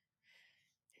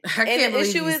 I can't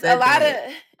believe you said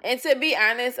that. And to be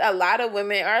honest, a lot of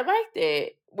women are like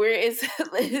that. Where it's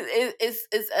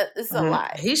a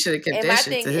lot. He should have kept that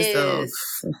shit to himself.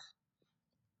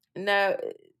 No,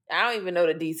 I don't even know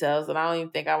the details, and I don't even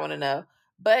think I want to know.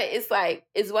 But it's like,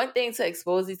 it's one thing to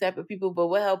expose these type of people, but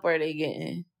what help are they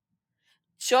getting?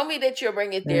 Show me that you're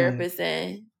bringing therapists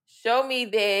in. Show me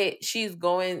that she is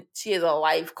a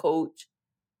life coach.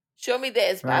 Show me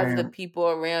that it's positive people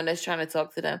around that's trying to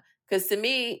talk to them. Because to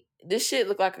me, this shit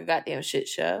look like a goddamn shit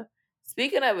show.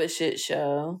 Speaking of a shit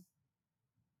show,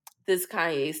 this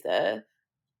Kanye stuff.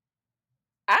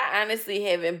 I honestly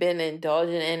haven't been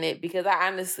indulging in it because I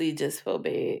honestly just feel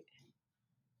bad.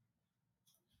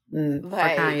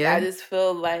 Like, I just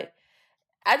feel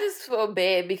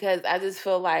bad because I just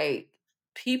feel like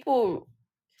people.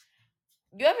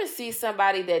 You ever see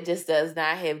somebody that just does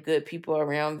not have good people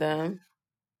around them,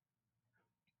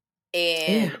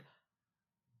 and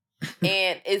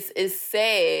and it's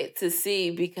sad to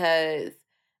see because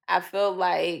I feel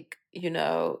like, you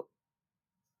know,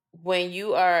 when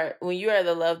you are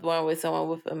the loved one with someone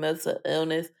with a mental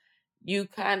illness, you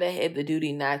kind of have the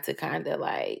duty not to kind of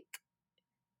like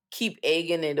keep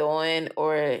egging it on,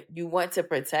 or you want to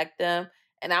protect them.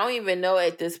 And I don't even know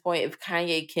at this point if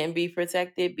Kanye can be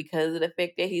protected because of the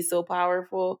fact that he's so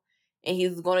powerful and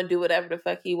he's going to do whatever the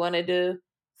fuck he want to do.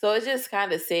 So it's just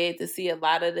kind of sad to see a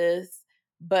lot of this.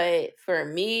 But for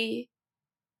me,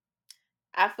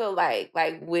 I feel like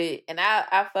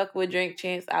I fuck with Drink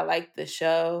Champs. I like the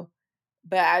show,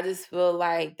 but I just feel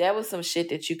like that was some shit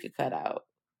that you could cut out.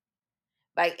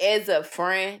 Like, as a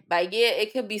friend, like, yeah,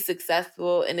 it could be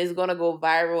successful and it's going to go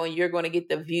viral and you're going to get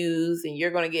the views and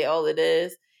you're going to get all of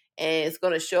this and it's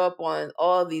going to show up on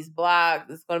all these blogs.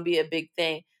 It's going to be a big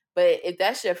thing. But if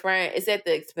that's your friend, it's at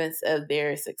the expense of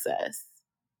their success.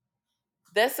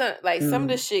 That's some of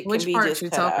the shit can be just cut out. Which part you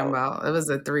talking about? It was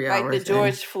a 3-hour like the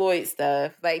George Floyd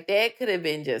stuff. Like, that could have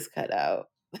been just cut out.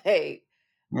 Like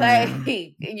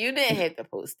you didn't have to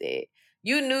post that.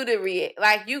 You knew the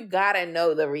like, you gotta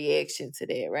know the reaction to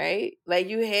that, right? Like,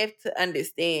 you have to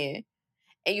understand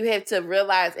and you have to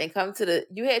realize and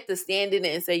you have to stand in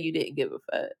it and say you didn't give a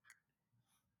fuck.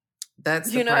 That's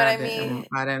the part what I mean?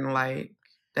 I didn't like.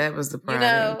 That was the part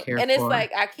I didn't care for. And it's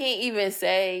like, I can't even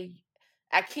say,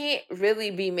 I can't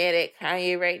really be mad at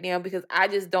Kanye right now because I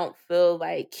just don't feel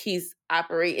like he's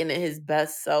operating in his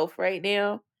best self right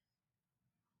now.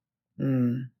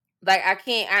 Like, I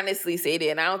can't honestly say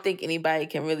that, and I don't think anybody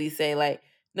can really say, like,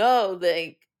 no,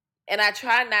 like, and I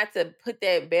try not to put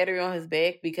that battery on his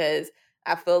back because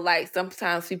I feel like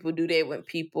sometimes people do that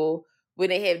when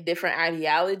they have different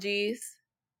ideologies.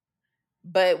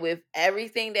 But with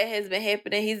everything that has been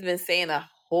happening, he's been saying a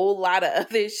whole lot of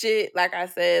other shit. Like I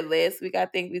said last week, I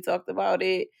think we talked about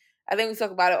it. I think we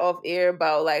talked about it off air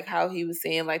about like how he was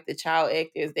saying like the child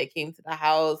actors that came to the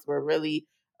house were really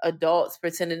adults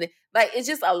pretending to, like, it's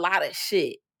just a lot of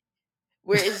shit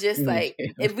where it's just like,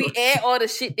 if we add all the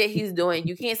shit that he's doing,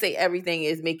 you can't say everything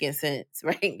is making sense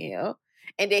right now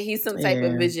and that he's some type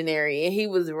of visionary and he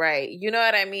was right. You know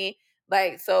what I mean?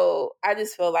 Like, so I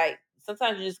just feel like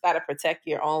sometimes you just got to protect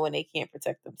your own when they can't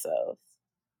protect themselves.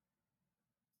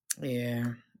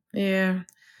 Yeah.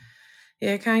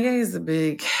 Kanye is a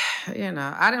big,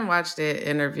 I didn't watch that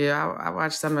interview. I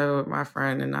watched some of it with my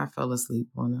friend and I fell asleep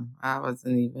on him. I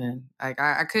wasn't even, like,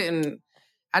 I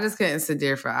just couldn't sit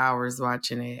there for hours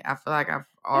watching it. I feel like I've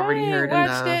already heard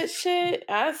enough. That shit.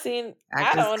 I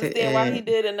don't understand why he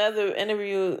did another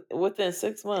interview within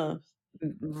 6 months.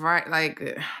 Right,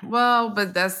 like, well,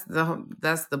 but that's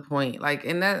the point. Like,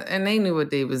 and they knew what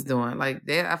they was doing. Like,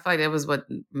 I feel like that was what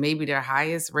maybe their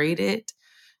highest rated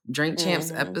Drink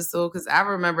Champs episode, because I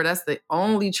remember that's the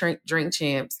only Drink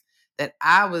Champs that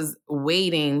I was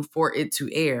waiting for it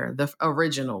to air, the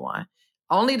original one.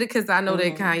 Only because I know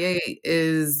that Kanye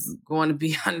is going to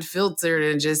be unfiltered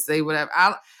and just say whatever.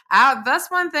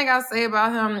 That's one thing I'll say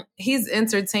about him. He's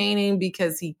entertaining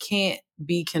because he can't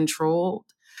be controlled,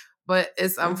 but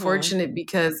it's unfortunate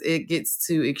because it gets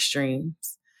to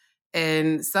extremes.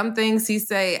 And some things he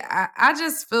say, I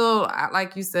just feel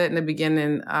like you said in the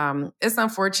beginning, it's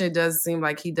unfortunate. It does seem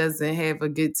like he doesn't have a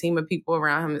good team of people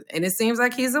around him. And it seems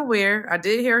like he's aware. I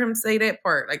did hear him say that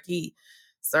part. Like, he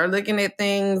started looking at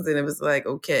things and it was like,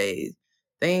 okay,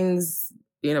 things,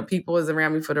 people is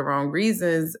around me for the wrong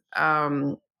reasons.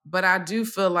 But I do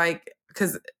feel like,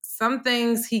 because some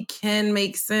things he can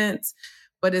make sense,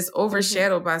 but it's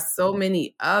overshadowed by so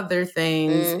many other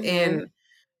things. And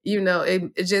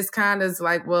it just kind of is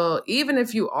like, well, even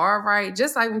if you are right,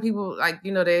 just like when people, like,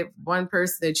 they one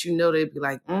person that they'd be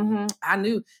like, I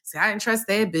knew. See, I didn't trust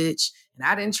that bitch. And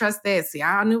I didn't trust that. See,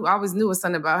 I always knew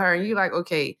something about her. And you're like,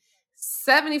 okay,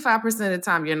 75% of the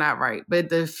time you're not right. But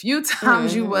the few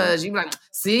times you be like,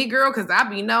 see, girl, because I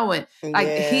be knowing. Like,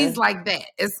 he's like that.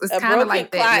 It's kind of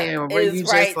like that now. Where you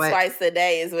right just like, twice a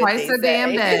day is what twice a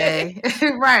damn day.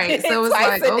 Right. So it's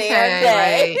like, okay,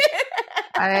 right.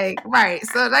 Like, right.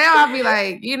 So they all be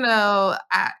like,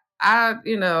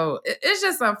 it's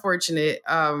just unfortunate.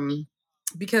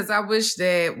 Because I wish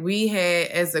that we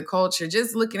had, as a culture,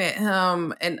 just looking at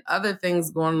him and other things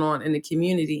going on in the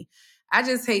community. I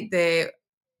just hate that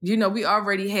we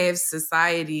already have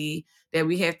society that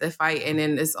we have to fight. And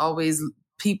then it's always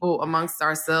people amongst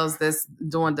ourselves that's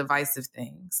doing divisive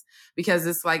things, because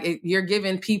it's like you're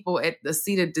giving people at the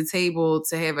seat at the table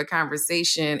to have a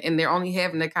conversation, and they're only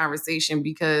having a conversation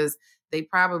because they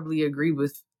probably agree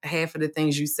with half of the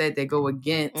things you said that go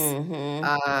against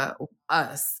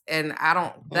us. And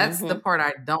that's the part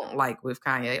I don't like with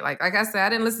Kanye. Like I said, I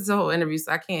didn't listen to the whole interview,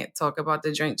 so I can't talk about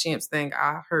the Drink Champs thing.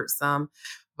 I heard some,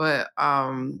 but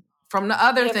from the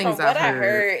other things I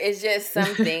heard, it's just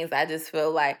some things I just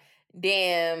feel like,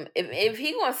 damn, if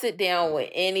he gonna sit down with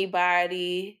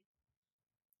anybody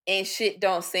and shit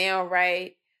don't sound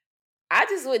right, I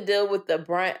just would deal with the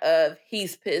brunt of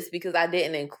he's pissed because I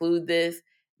didn't include this,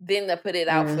 then to put it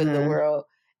out for the world.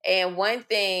 And one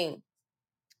thing,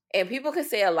 and people could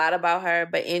say a lot about her,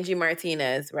 but Angie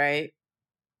Martinez, right?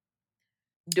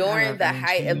 During the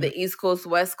height of the East Coast,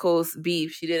 West Coast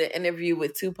beef, she did an interview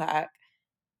with Tupac.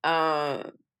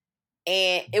 And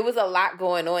it was a lot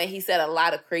going on. He said a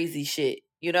lot of crazy shit.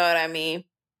 You know what I mean?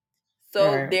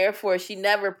 So therefore, she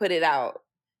never put it out.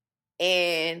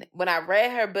 And when I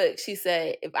read her book, she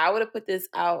said, if I would have put this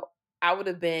out, I would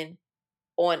have been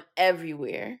on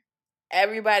everywhere.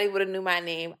 Everybody would have knew my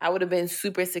name. I would have been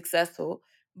super successful.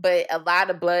 But a lot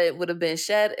of blood would have been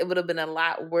shed. It would have been a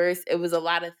lot worse. It was a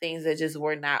lot of things that just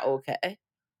were not okay.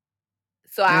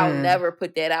 So I'll never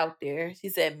put that out there. She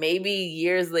said, maybe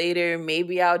years later,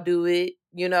 maybe I'll do it,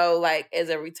 like as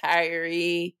a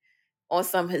retiree on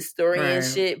some historian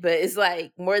shit. But it's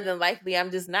like, more than likely,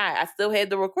 I'm just not. I still had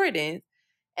the recordings.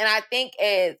 And I think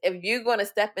if you're going to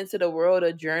step into the world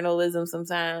of journalism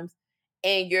sometimes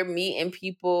and you're meeting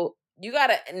people, you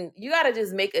gotta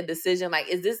just make a decision. Like,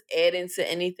 is this adding to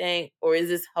anything or is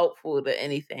this helpful to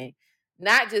anything?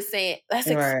 Not just saying, let's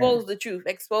expose the truth,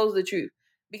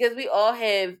 because we all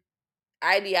have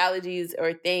ideologies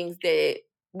or things that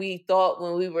we thought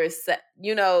when we were, 6-7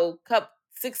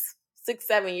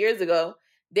 years ago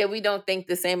that we don't think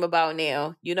the same about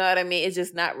now. You know what I mean? It's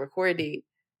just not recorded.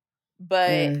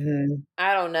 But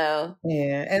I don't know.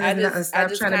 Yeah, and I just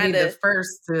trying to be the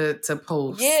first to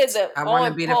post. Yeah, I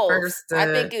want to be the first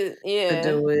to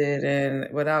do it,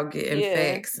 and without getting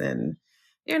facts, and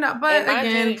But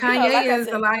again, Kanye is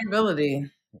a liability.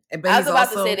 But I was about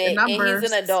to say that, and he's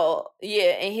an adult.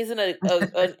 Yeah, and he's an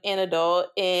adult,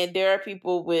 and there are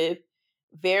people with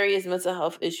various mental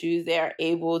health issues that are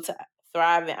able to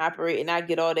thrive and operate. And I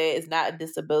get all that. It's not a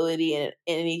disability in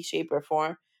any shape or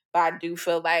form. But I do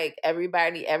feel like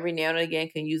everybody, every now and again,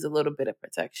 can use a little bit of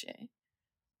protection.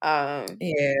 And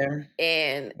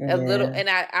a little, and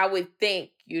I would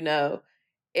think,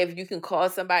 if you can call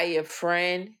somebody a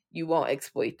friend, you won't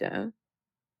exploit them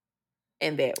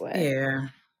in that way. Yeah.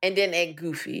 And then act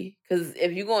goofy. Because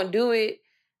if you're going to do it,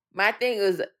 my thing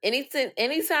is,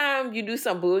 anytime you do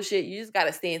some bullshit, you just got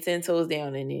to stand 10 toes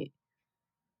down in it.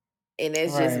 And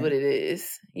that's just what it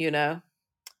is,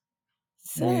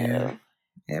 So. Yeah.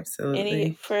 Absolutely.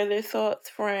 Any further thoughts,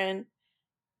 friend?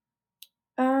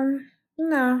 No.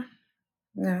 I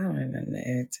don't have nothing to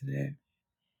add to that.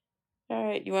 All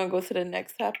right. You want to go to the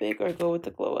next topic or go with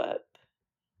the glow up?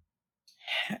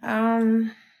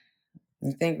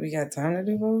 You think we got time to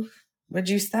do both? Would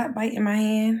you stop biting my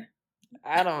hand?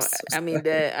 I don't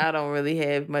really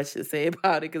have much to say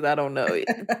about it because I don't know it.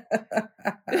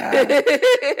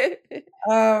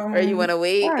 Or you want to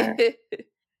wait? Right.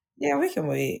 Yeah, we can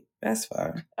wait. That's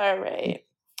fine. All right.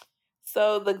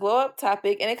 So the glow up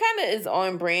topic, and it kind of is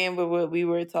on brand with what we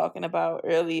were talking about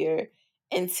earlier,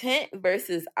 intent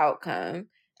versus outcome.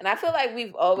 And I feel like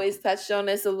we've always touched on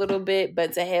this a little bit,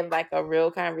 but to have like a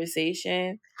real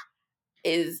conversation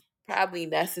is probably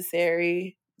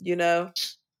necessary,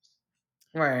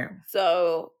 Right.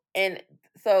 So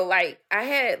like I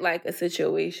had like a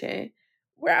situation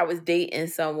where I was dating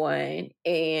someone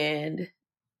and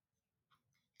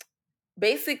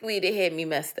basically they had me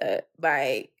messed up.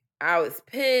 Like, I was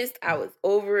pissed. I was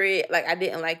over it. Like, I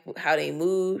didn't like how they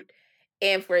moved.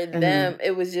 And for them,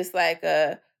 it was just like,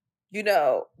 that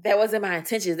wasn't my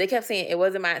intentions. They kept saying, it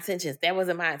wasn't my intentions. That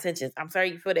wasn't my intentions. I'm sorry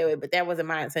you feel that way, but that wasn't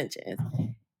my intentions.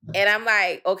 And I'm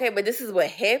like, okay, but this is what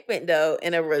happened, though,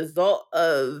 in a result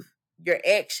of your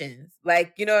actions.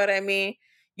 Like, you know what I mean?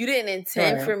 You didn't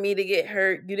intend for me to get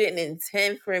hurt. You didn't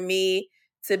intend for me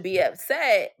to be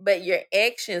upset, but your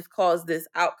actions caused this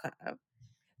outcome.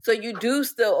 So you do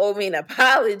still owe me an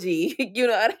apology. You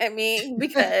know what I mean?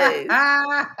 Because,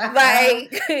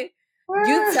 like,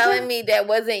 you telling me that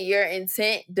wasn't your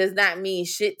intent does not mean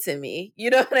shit to me. You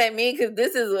know what I mean? Because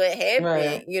this is what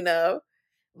happened,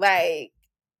 Like,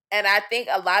 and I think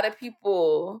a lot of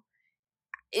people,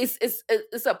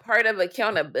 it's a part of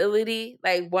accountability.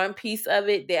 Like one piece of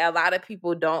it that a lot of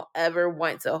people don't ever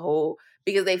want to hold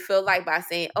because they feel like by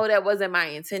saying, "Oh, that wasn't my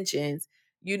intentions,"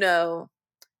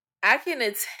 I can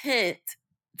attempt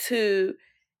to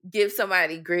give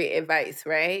somebody great advice,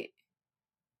 right?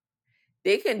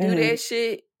 They can do that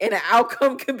shit and the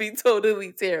outcome can be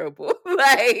totally terrible.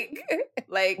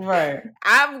 like right.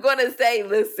 I'm gonna say,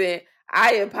 listen,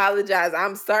 I apologize.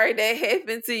 I'm sorry that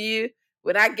happened to you.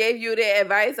 When I gave you that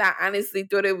advice, I honestly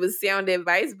thought it was sound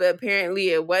advice, but apparently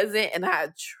it wasn't, and I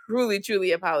truly,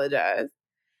 truly apologize.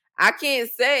 I can't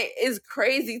say, it's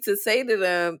crazy to say to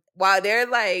them while they're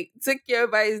like, took your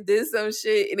advice, did some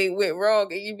shit, and it went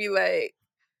wrong, and you be like,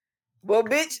 well,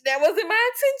 bitch, that wasn't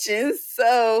my intention.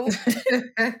 So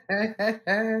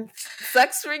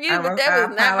sucks for you, but that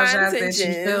was not my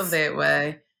intention. That you feel that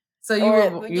way. So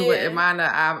you would remind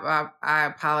her, I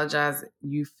apologize.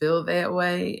 You feel that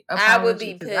way? Apology? I would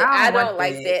be pissed. I don't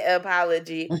like that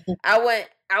apology. I want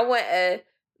a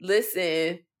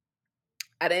listen.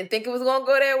 I didn't think it was gonna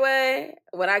go that way.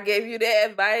 When I gave you that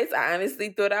advice, I honestly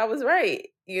thought I was right.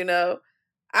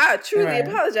 I truly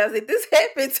apologize if this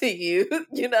happened to you,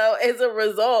 as a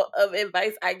result of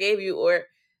advice I gave you or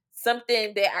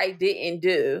something that I didn't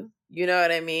do. You know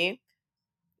what I mean?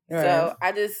 Right. So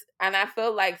I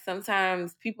feel like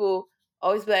sometimes people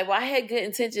always be like, well, I had good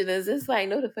intentions. It's like,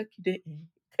 no, the fuck you didn't.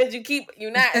 Because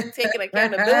you're not taking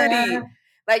accountability.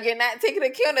 Like, you're not taking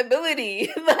accountability.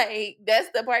 Like, that's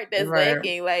the part that's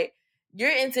lacking. Like,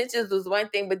 your intentions was one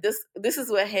thing, but this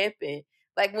is what happened.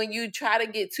 Like when you try to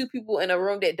get two people in a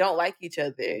room that don't like each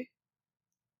other.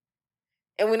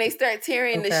 And when they start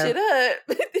tearing the shit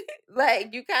up,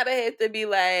 like you kind of have to be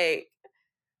like,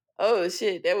 oh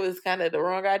shit, that was kind of the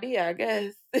wrong idea, I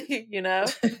guess.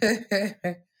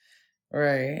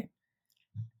 Right.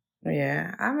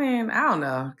 Yeah. I mean, I don't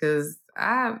know. Because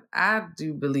I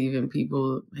do believe in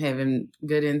people having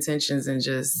good intentions and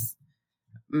just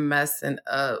messing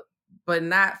up, but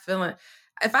not feeling...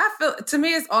 to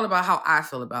me, it's all about how I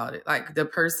feel about it. Like the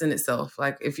person itself.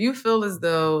 Like if you feel as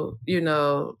though,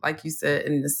 like you said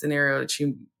in the scenario that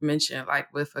you mentioned,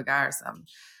 like with a guy or something,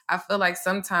 I feel like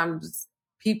sometimes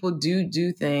people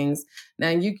do things.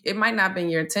 Now it might not be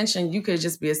your intention. You could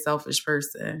just be a selfish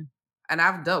person. And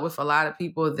I've dealt with a lot of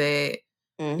people that,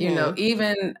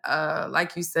 even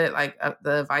like you said, like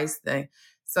the advice thing,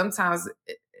 sometimes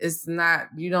it's not,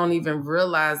 you don't even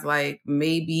realize like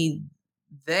maybe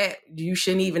that you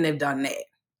shouldn't even have done that.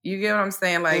 You get what I'm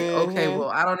saying? Like, okay, well,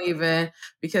 I don't even,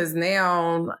 because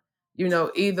now,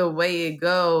 either way it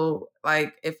go,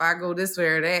 like if I go this way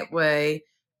or that way,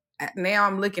 now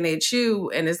I'm looking at you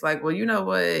and it's like, well, you know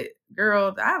what,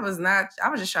 girl, I was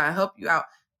just trying to help you out.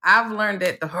 I've learned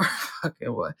that the hard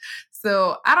fucking way.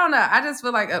 So I don't know. I just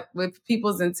feel like with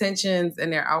people's intentions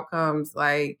and their outcomes,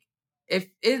 like, if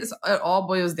it all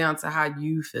boils down to how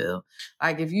you feel.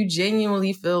 Like if you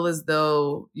genuinely feel as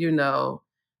though,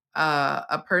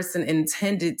 a person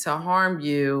intended to harm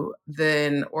you,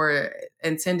 then, or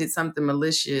intended something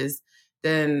malicious,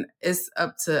 then it's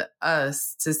up to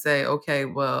us to say, okay,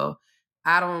 well,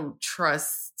 I don't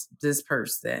trust this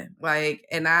person. Like,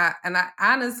 and I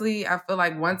honestly, I feel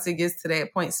like once it gets to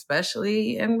that point,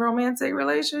 especially in romantic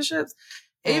relationships,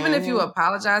 even if you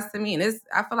apologize to me, and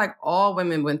I feel like all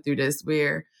women went through this,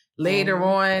 where later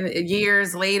on,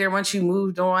 years later, once you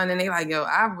moved on, and they like, yo,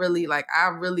 I really,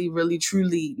 really,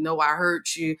 truly know I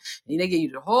hurt you. And they give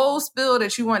you the whole spill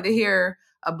that you want to hear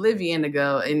oblivion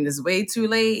ago, and it's way too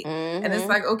late. And it's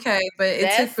like, okay, but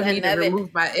it took for me to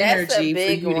remove my energy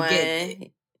for you to get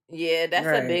it. Yeah, that's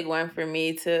a big one for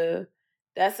me too.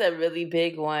 That's a really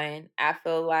big one. I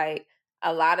feel like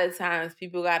a lot of times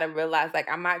people got to realize, like,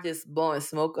 I'm not just blowing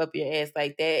smoke up your ass.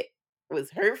 Like, that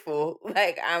was hurtful.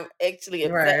 Like, I'm actually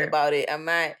upset about it. I'm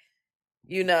not,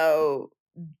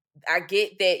 I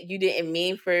get that you didn't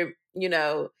mean for,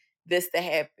 this to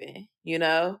happen,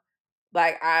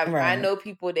 Like, I know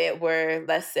people that were,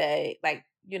 let's say, like,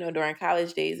 during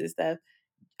college days and stuff,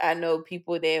 I know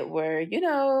people that were,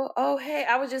 oh, hey,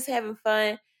 I was just having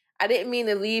fun. I didn't mean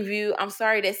to leave you. I'm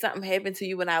sorry that something happened to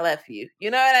you when I left you.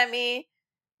 You know what I mean?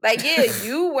 Like, yeah,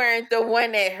 you weren't the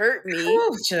one that hurt me,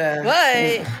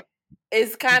 but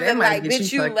it's kind of like,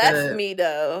 bitch, you left me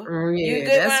though. You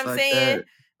get what I'm saying?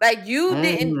 Like, you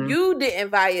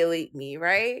didn't violate me,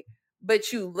 right?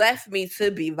 But you left me to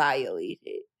be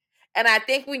violated. And I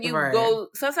think when you go,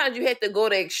 sometimes you have to go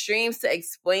to extremes to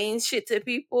explain shit to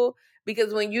people,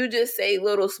 because when you just say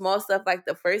little small stuff, like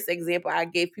the first example I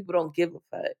gave, people don't give a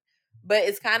fuck. But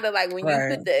it's kind of like when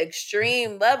you put the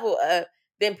extreme level up,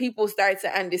 then people start to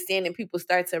understand and people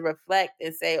start to reflect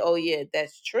and say, oh yeah,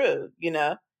 that's true,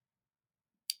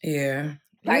 Yeah.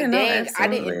 Like, dang,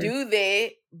 absolutely. I didn't do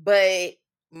that, but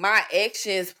my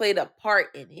actions played a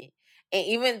part in it. And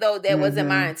even though that wasn't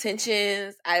my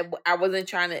intentions, I wasn't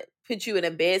trying to put you in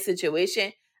a bad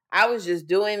situation. I was just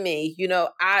doing me.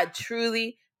 I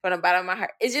truly, from the bottom of my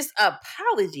heart, it's just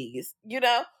apologies,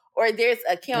 or there's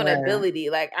accountability.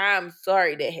 Right. Like, I'm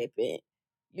sorry that happened.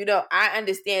 I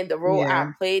understand the role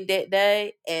I played that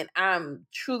day, and I'm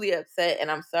truly upset, and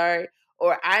I'm sorry.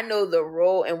 Or I know the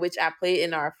role in which I played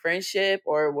in our friendship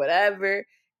or whatever,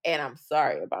 and I'm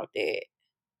sorry about that.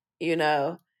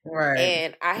 Right.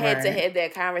 And I had to have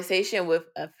that conversation with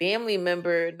a family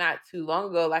member not too long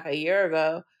ago, like a year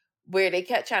ago, where they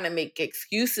kept trying to make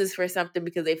excuses for something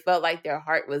because they felt like their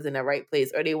heart was in the right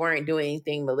place or they weren't doing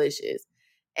anything malicious.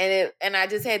 And I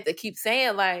just had to keep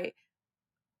saying, like,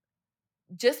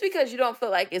 just because you don't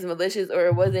feel like it's malicious or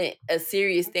it wasn't a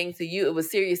serious thing to you, it was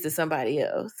serious to somebody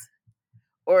else.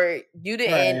 Or you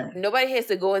didn't, nobody has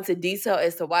to go into detail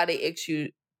as to why they asked you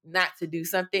not to do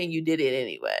something. You did it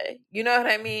anyway. You know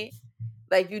what I mean?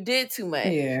 Like, you did too much.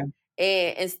 Yeah.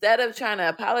 And instead of trying to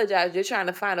apologize, you're trying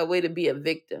to find a way to be a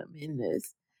victim in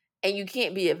this. And you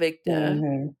can't be a victim.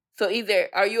 Mm-hmm. So either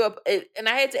and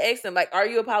I had to ask them, like, are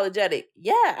you apologetic?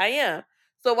 Yeah, I am.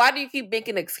 So why do you keep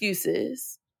making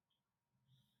excuses?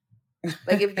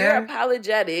 Like, if you're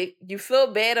apologetic, you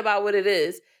feel bad about what it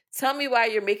is, tell me why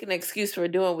you're making an excuse for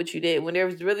doing what you did when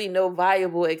there's really no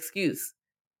viable excuse.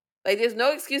 Like, there's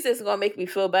no excuse that's going to make me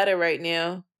feel better right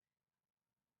now.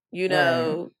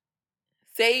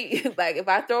 Say, like, if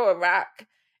I throw a rock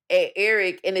at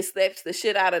Eric and it slaps the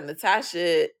shit out of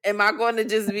Natasha, am I going to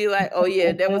just be like, oh,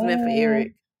 yeah, that was meant for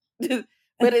Eric?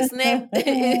 But it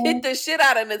hit the shit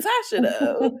out of Natasha,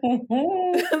 though.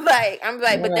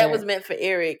 But that was meant for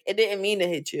Eric. It didn't mean to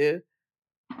hit you.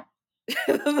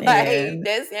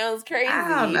 That sounds crazy.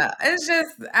 I don't know. It's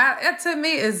just to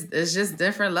me, it's just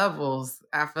different levels.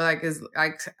 I feel like it's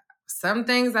like some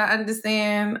things I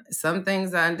understand. Some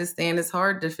things I understand it's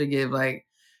hard to forgive. Like,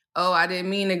 oh, I didn't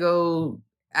mean to go.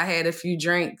 I had a few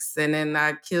drinks and then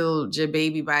I killed your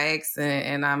baby by accident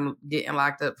and I'm getting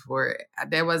locked up for it.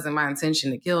 That wasn't my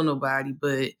intention to kill nobody,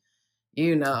 but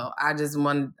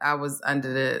I was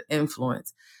under the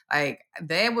influence. Like,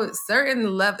 there was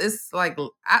certain levels. It's like,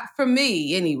 for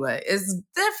me anyway, it's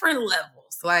different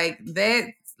levels. Like, that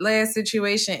last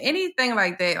situation, anything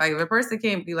like that, like, if a person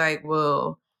can't be like,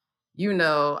 well,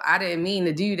 I didn't mean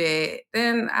to do that,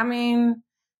 then, I mean,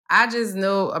 I just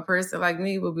know a person like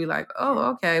me will be like,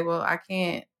 oh, okay, well, I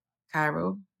can't,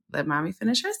 Cairo, let mommy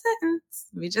finish her sentence.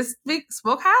 We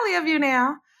spoke highly of you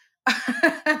now.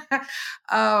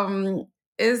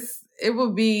 It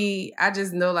will be, I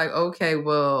just know, like, okay,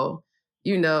 well,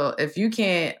 if you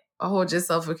can't hold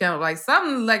yourself accountable, like,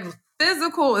 something like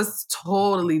physical is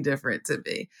totally different to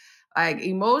me. Like,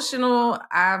 emotional,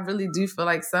 I really do feel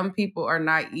like some people are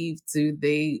naive to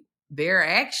their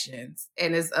actions,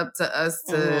 and it's up to us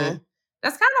to. Mm-hmm.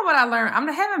 That's kind of what I learned.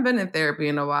 I haven't been in therapy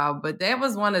in a while, but that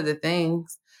was one of the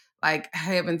things, like,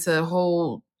 having to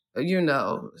hold,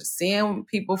 seeing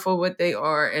people for what they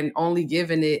are and only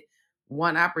giving it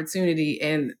one opportunity.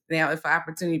 And now if an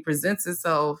opportunity presents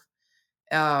itself,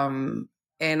 and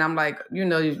I'm like,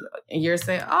 and you're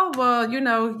saying, oh, well,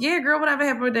 yeah, girl, whatever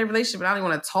happened with that relationship, but I don't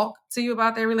want to talk to you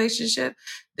about that relationship,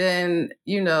 then,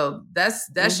 that's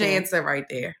mm-hmm. your answer right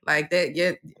there. Like, that,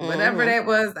 yeah, whatever that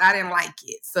was, I didn't like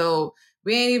it. So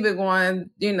we ain't even going,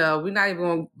 we're not even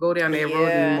going to go down that road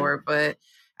anymore. But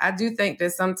I do think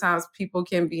that sometimes people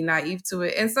can be naive to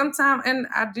it. And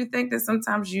I do think that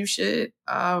sometimes you should,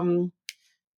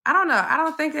 I don't know. I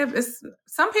don't think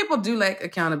some people do lack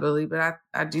accountability, but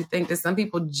I do think that some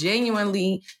people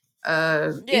genuinely,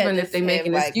 even if they make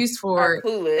an excuse for it,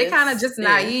 they kind of just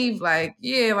naive, like,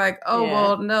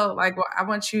 well, no, like, well, I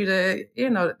want you to,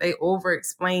 they over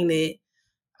explain it.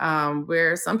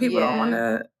 Where some people don't want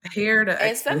to hear the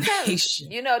explanation.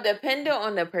 Sometimes, depending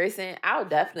on the person, I'll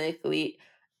definitely,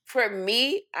 for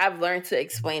me, I've learned to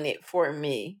explain it for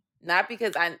me. Not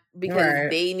because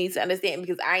they need to understand,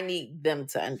 because I need them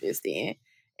to understand.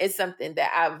 It's something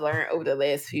that I've learned over the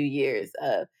last few years.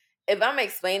 If I'm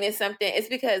explaining something, it's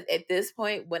because at this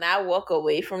point, when I walk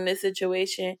away from this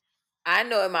situation, I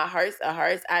know in my hearts of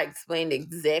hearts, I explained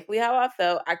exactly how I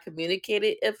felt. I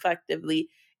communicated effectively.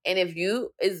 And if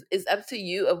it's up to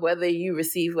you of whether you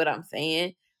receive what I'm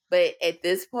saying. But at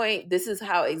this point, this is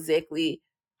exactly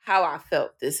how I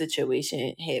felt the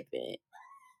situation happened.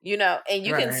 And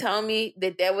you can tell me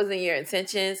that wasn't your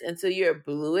intentions until you're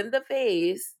blue in the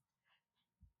face.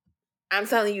 I'm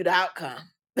telling you the outcome.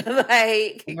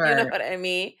 Like, you know what I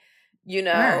mean?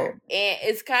 And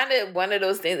it's kind of one of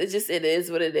those things. It is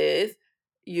what it is,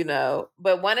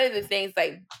 But one of the things,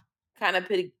 like, kind of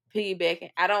piggybacking.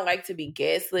 I don't like to be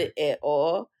gaslit at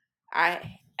all. I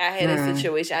had a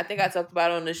situation. I think I talked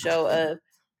about on the show of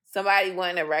somebody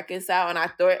wanting to reconcile, and I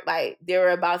thought like they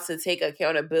were about to take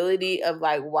accountability of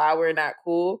like why we're not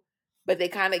cool, but they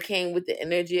kind of came with the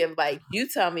energy of like, you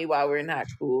tell me why we're not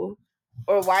cool,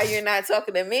 or why you're not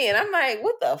talking to me, and I'm like,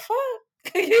 what the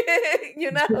fuck,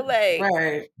 you know, like,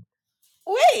 right.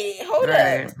 Wait,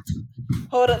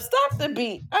 hold up, stop the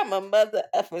beat. I'm a mother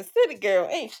effing city girl,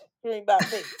 ain't she? About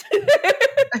me.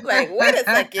 Like, wait a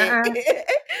second.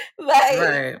 Like,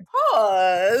 right.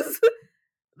 Pause.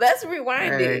 Let's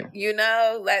rewind it, you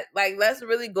know? Like let's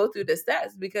really go through the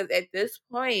steps, because at this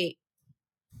point,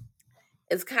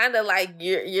 it's kind of like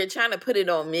you're trying to put it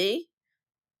on me,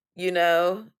 you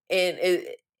know? And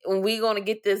we're going to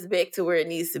get this back to where it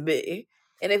needs to be.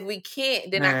 And if we can't,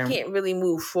 then I can't really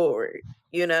move forward,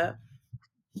 you know?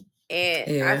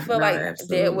 And I feel like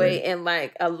absolutely. That way in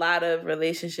like a lot of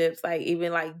relationships, like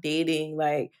even like dating,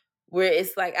 like where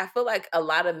it's like, I feel like a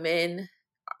lot of men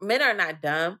are not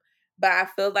dumb, but I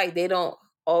feel like they don't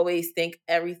always think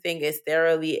everything as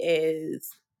thoroughly as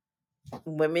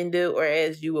women do, or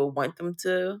as you would want them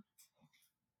to.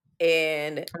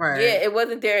 And yeah, it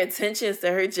wasn't their intentions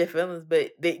to hurt your feelings,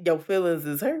 but your feelings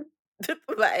is hurt.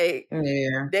 Like,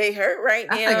 they hurt right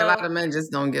now. I think a lot of men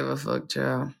just don't give a fuck,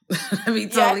 child. To be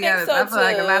totally honest, so I feel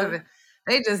like a lot of it,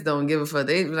 they just don't give a fuck.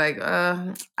 They be like,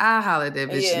 I'll holler at that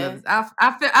bitch. Yeah.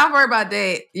 I'll worry about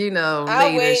that, you know,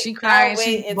 later. She crying,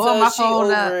 she blowing my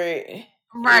phone up.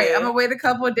 Right, yeah. I'm gonna wait a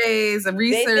couple of days and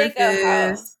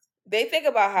resurface. They think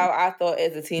about how I thought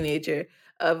as a teenager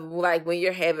of like when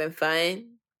you're having fun,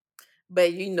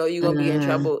 but you know you're going to be in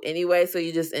trouble anyway, so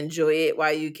you just enjoy it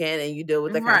while you can and you deal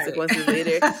with the consequences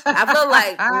later. I feel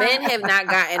like men have not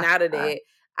gotten out of that.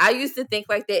 I used to think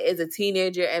like that as a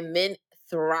teenager, and men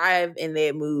thrive in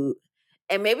that mood.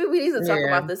 And maybe we need to talk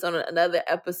about this on another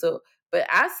episode, but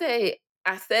I say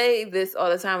this all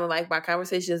the time in like my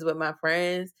conversations with my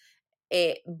friends,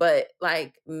 but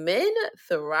like men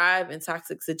thrive in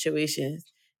toxic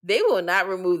situations. They will not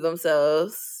remove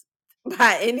themselves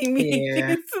by any means.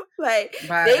 Yeah. Like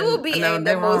they will be in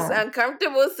the most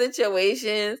uncomfortable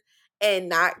situations and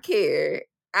not care.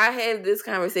 I have this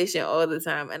conversation all the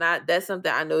time, and that's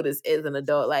something I noticed as an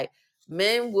adult. Like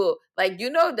men will, like, you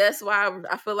know, that's why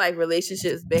I feel like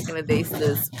relationships back in the day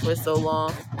stood for so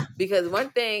long, because one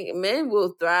thing, men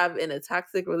will thrive in a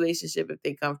toxic relationship if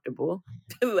they're comfortable.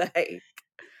 Like,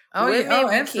 women,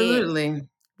 absolutely.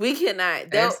 We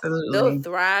cannot. They'll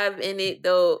thrive in it.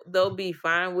 They'll be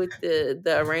fine with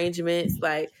the arrangements.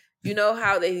 Like, you know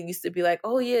how they used to be like,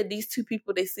 oh yeah, these two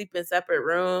people, they sleep in separate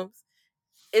rooms.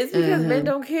 It's because men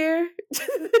don't care.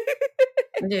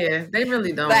 Yeah, they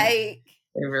really don't. Like,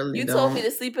 they really you don't. told me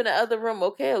to sleep in the other room.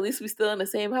 Okay, at least we still in the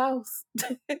same house.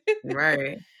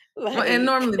 Right. Like, well, and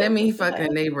normally that means he fucking a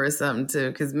neighbor or something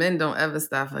too, because men don't ever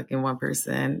stop fucking one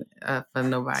person for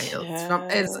nobody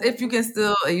else. If you can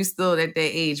still, you still at that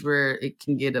age where it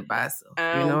can get up by itself.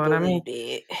 You know what I mean?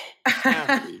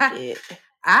 I do.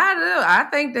 I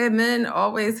think that men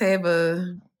always have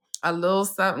a little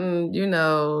something, you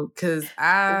know, because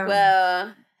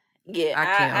I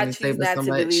choose not to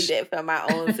believe that for my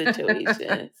own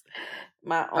situations,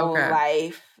 my own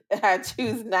life. I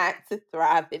choose not to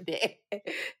thrive in that.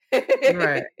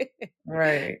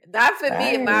 Right. Not for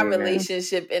me in my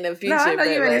relationship in the future. No, I know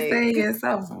you ain't saying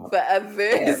yourself. But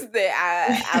others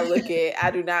that I look at,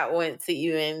 I do not want to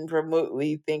even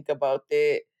remotely think about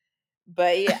that.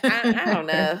 But yeah, I don't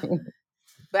know.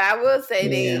 But I will say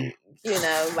they, you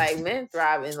know, like men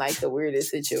thrive in like the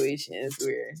weirdest situations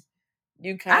where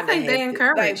you kind of, I think they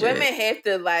encourage like it. Women have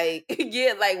to like,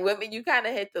 like women, you kind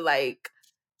of have to like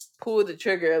pull the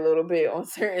trigger a little bit on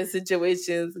certain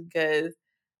situations, because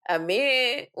a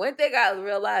man, one thing I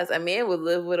realized, a man would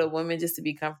live with a woman just to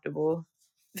be comfortable.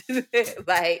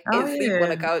 Like, and sleep on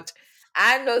the couch.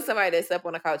 I know somebody that slept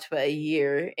on the couch for a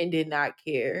year and did not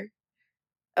care.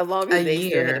 As long as they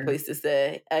still had a place to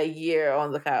stay. A year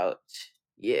on the couch.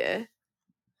 Yeah.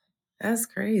 That's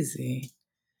crazy.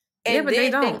 And but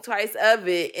then think twice of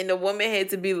it, and the woman had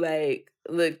to be like,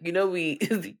 look, you know,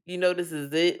 you know, this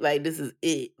is it. Like, this is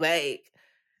it. Like,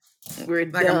 we're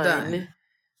like, done. I'm done.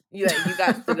 You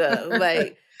got to go.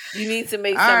 Like, you need to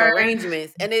make some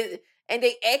arrangements. And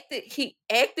he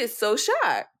acted so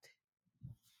shocked.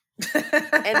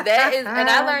 And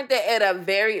I learned that at a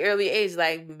very early age.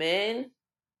 Like, men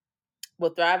will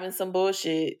thrive in some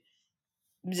bullshit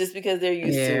just because they're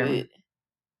used to it.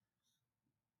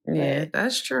 Yeah,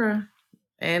 that's true.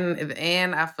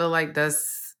 And I feel like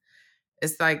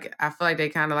it's like, I feel like they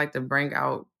kind of like to bring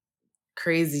out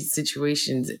crazy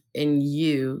situations in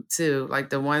you too. Like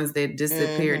the ones that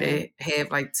disappear, they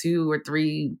have like 2 or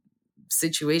 3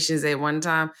 situations at one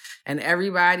time, and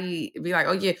everybody be like,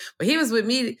 "Oh yeah, but he was with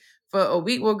me for a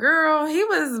week." Well, girl,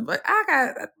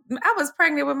 I was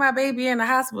pregnant with my baby in the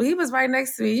hospital. He was right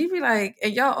next to me. You be like,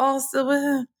 and y'all all still with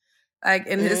him? Like,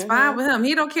 and it's fine with him.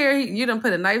 He don't care. You done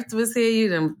put a knife to his head. You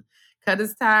done cut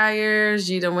his tires.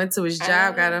 You done went to his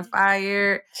job, got him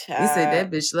fired. He said,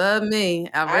 that bitch loved me.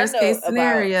 A worst case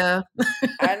scenario.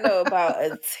 I know about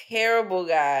a terrible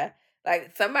guy.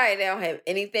 Like somebody that don't have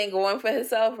anything going for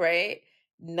himself, right?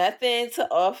 Nothing to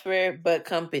offer but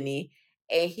company.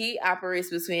 And he operates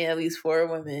between at least 4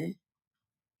 women.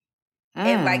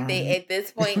 And like they, at this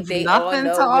point, they all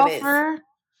know to offer? It's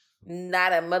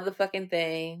not a motherfucking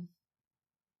thing.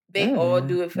 They all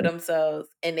do it for themselves,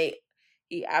 and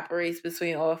he operates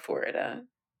between all 4 of them.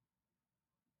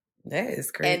 That is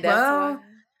crazy. And that's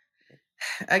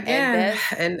again,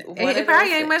 and it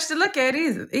probably ain't much to look at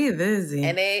either, is he?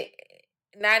 And they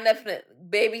not enough,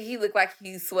 baby. He looked like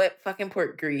he sweat fucking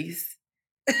pork grease.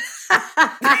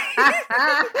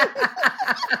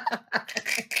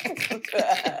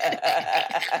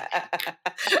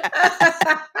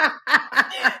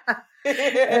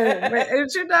 But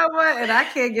you know what? And I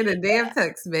can't get a damn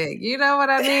text back. You know what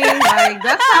I mean? Like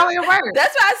that's how it works.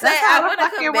 That's why I say I want to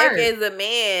come back as a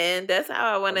man. That's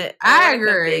how I want to. I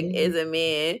agree. Come back as a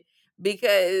man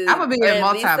because I'm gonna be a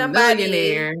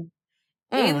multi-millionaire.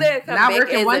 Either come back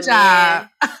working as one job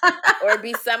or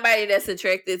be somebody that's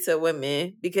attracted to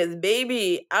women. Because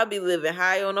baby, I'll be living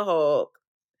high on the hog.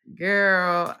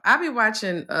 Girl, I be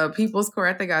watching People's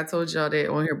Court. I think I told y'all that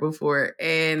on here before.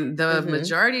 And the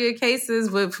majority of cases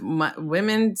with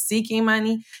women seeking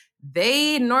money,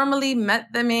 they normally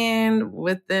met the man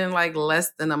within like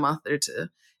less than a month or 2.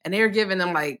 And they're giving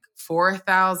them like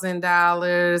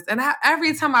 $4,000. And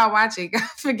every time I watch it, God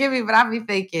forgive me, but I be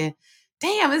thinking,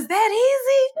 damn, is that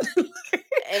easy?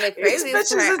 And the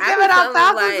craziest part, is giving out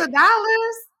thousands of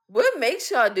dollars. What makes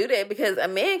y'all do that? Because a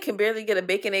man can barely get a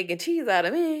bacon, egg, and cheese out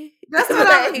of me. That's what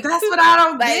I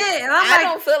don't get. And I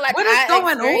don't feel like I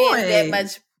experience that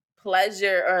much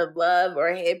pleasure or love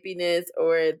or happiness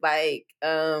or like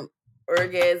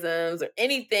orgasms or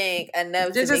anything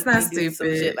enough to make me do some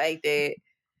shit like that.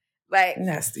 Like, and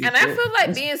I feel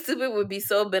like being stupid would be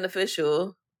so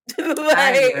beneficial.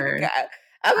 I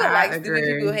feel like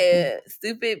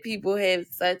stupid people have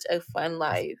such a fun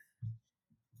life.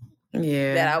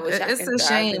 Yeah, that I wish it's a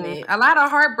shame. A lot of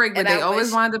heartbreak, but they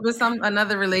always wind up with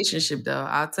another relationship. Though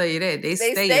I'll tell you that they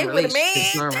stay in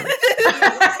relationships normally.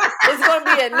 It's gonna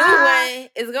be a new one.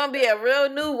 It's gonna be a real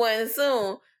new one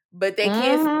soon. But they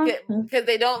can't because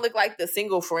they don't look like the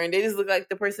single friend. They just look like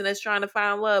the person that's trying to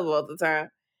find love all the time.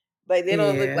 Like they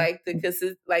don't look like the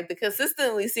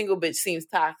consistently single bitch seems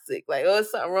toxic. Like, oh, there's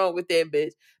something wrong with that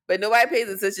bitch. But nobody pays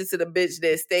attention to the bitch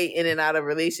that stay in and out of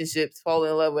relationships, fall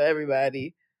in love with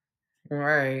everybody.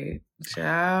 Right.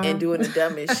 Child. And doing the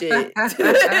dumbest shit.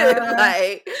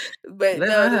 Like, but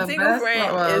no, the single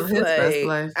friend is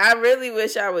like, I really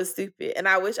wish I was stupid. And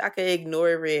I wish I could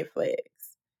ignore red flags.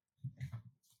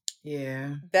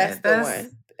 Yeah. That's the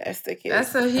one. That's the kid.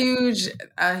 That's a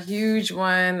huge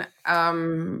one.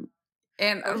 And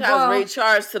I was really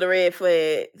charged to the red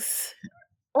flags.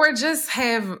 Or just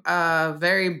have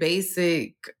very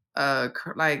basic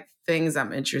like things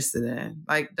I'm interested in.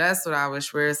 Like that's what I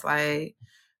wish, where it's like,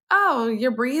 oh, you're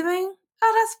breathing?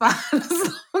 Oh, that's fine. As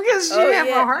long as you have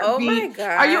a heartbeat. Oh my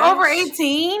God. Are you over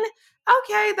 18?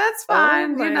 Okay, that's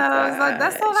fine. You know, it's like,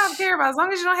 that's all I care about. As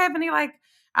long as you don't have any like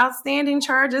outstanding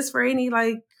charges for any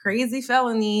like crazy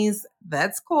felonies,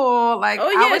 that's cool. Like,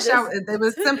 I wish it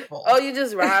was simple. Oh, you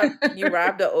just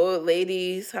robbed the old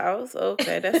lady's house?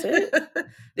 Okay, that's it.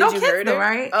 Did you hurt her?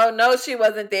 Right? Oh no, she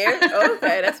wasn't there.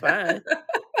 Okay, that's fine.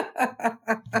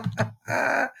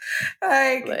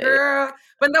 like, girl,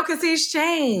 but no, because he's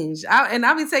changed.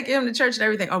 I'll be taking him to church and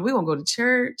everything. Oh, we gonna go to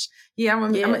church. Yeah, I'm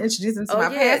gonna introduce him to my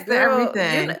pastor.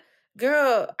 Everything.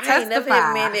 Girl, I ain't never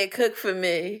had a man that cook for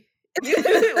me.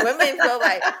 Women feel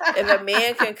like if a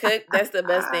man can cook, that's the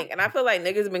best thing. And I feel like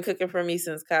niggas been cooking for me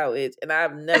since college, and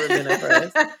I've never been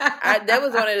impressed. That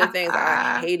was one of the things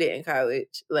I hated in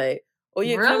college. Like, oh,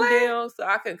 you come down so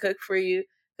I can cook for you.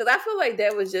 Because I feel like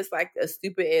that was just like a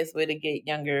stupid ass way to get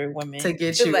younger women to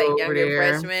get you like over younger there.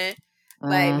 Freshmen.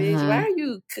 Like, bitch, why are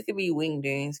you cooking me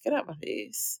wingdings? Get out my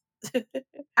face. I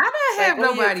didn't have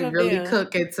nobody really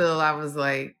cook until I was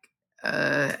like,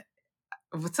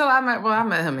 until I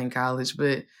met him in college,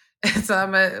 but until I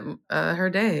met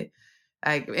her dad.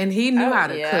 Like, and he knew how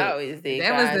to cook. I always did.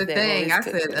 That was the thing. I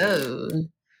said, oh.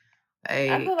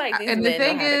 Like, I feel like these men know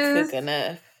how to cook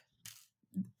enough.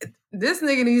 This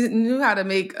nigga knew how to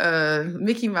make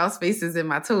Mickey Mouse faces in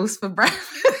my toast for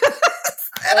breakfast.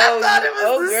 I thought it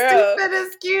was the girl.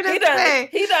 stupidest, cutest thing.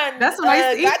 He done. That's what I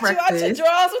used to eat got breakfast. You out your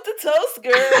drawers with the toast,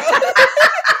 girl.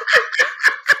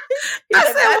 I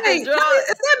said, wait, is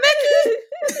that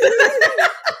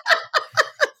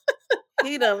Mickey?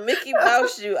 He done Mickey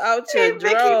Mouse you out your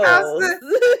drawers.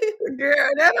 Girl,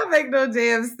 that don't make no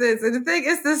damn sense. And the thing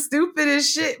is the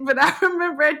stupidest shit, but I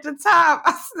remember at the time,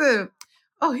 I said,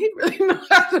 oh, he really knows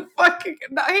how to fucking...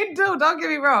 No, he do, don't get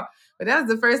me wrong. But that was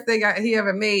the first thing he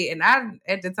ever made. And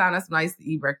at the time, that's when I used to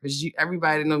eat breakfast.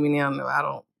 Everybody know me now, know I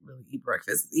don't really eat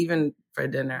breakfast. Even for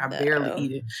dinner, I barely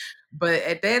eat it. But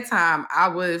at that time, I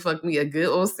would fuck me a good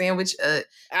old sandwich up.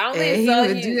 I only saw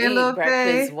you eat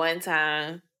breakfast one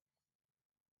time.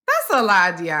 That's a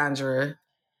lie, Deandra.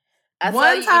 I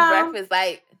saw you eat breakfast.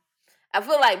 Like, I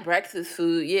feel like breakfast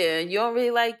food. Yeah, you don't really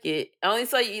like it. I only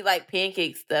saw you eat like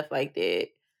pancake stuff like that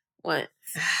once.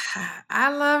 I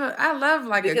love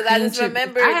like because a cream I just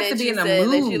remember that you said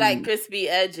that you like crispy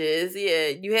edges. Yeah,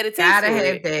 you had a taste. Gotta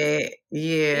have that.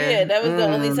 Yeah, that was the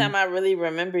only time I really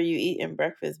remember you eating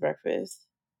breakfast. Because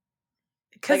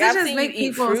like, it just makes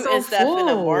people fruit so and stuff full in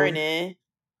the morning.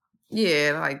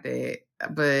 Yeah, like that.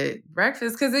 But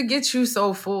breakfast, because it gets you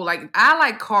so full. Like, I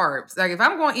like carbs. Like, if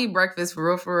I'm going to eat breakfast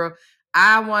for real,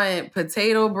 I want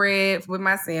potato bread with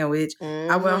my sandwich.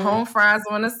 I want home fries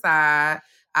on the side.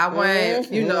 I want,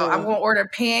 I'm going to order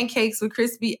pancakes with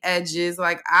crispy edges.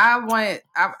 Like, I'm going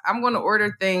to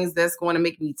order things that's going to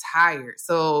make me tired.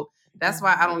 So that's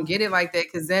why I don't get it like that.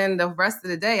 Because then the rest of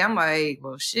the day, I'm like,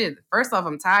 well, shit. First off,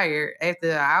 I'm tired.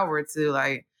 After an hour or two,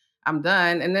 like, I'm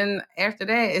done. And then after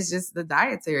that, it's just the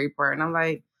dietary part. And I'm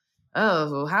like,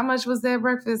 oh, how much was that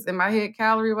breakfast? In my head,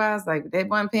 calorie-wise, like, that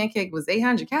one pancake was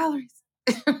 800 calories.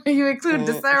 You include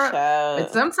the syrup.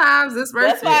 But sometimes it's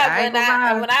worth it. When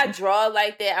I draw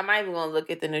like that, I'm not even going to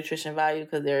look at the nutrition value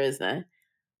because there is none.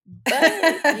 But,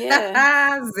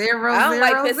 yeah. Zero, I don't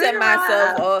like pissing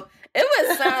myself off. It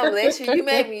was some later. You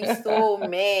made me so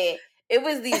mad. It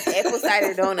was these apple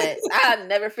cider donuts. I'll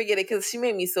never forget it because she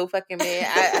made me so fucking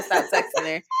mad. I stopped texting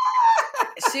her.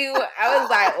 I was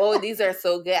like, oh, these are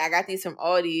so good. I got these from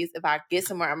Aldi's. If I get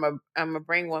somewhere, I'm gonna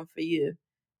bring one for you.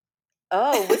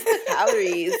 Oh, what's the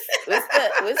calories? What's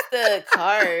the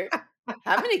carb?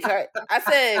 How many carbs? I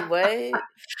said, what?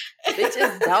 Bitch,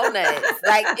 it's donuts.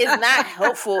 Like, it's not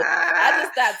helpful. I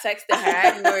just stopped texting her.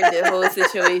 I ignored the whole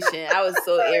situation. I was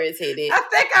so irritated. I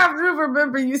think I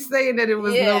remember you saying that it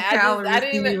was no calories. I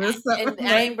didn't even,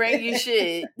 I ain't bring you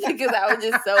shit because I was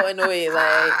just so annoyed.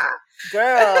 Like,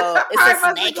 girl, it's a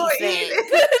snacky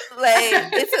snack. Like,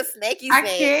 it's a snacky snack. I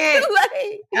can't.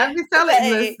 Like, I'll be telling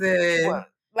you, listen.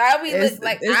 Why we look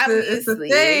like obviously it's a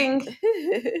thing.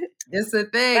 It's a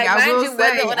thing. Like, I will you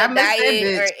say, wasn't on a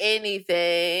diet or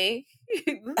anything.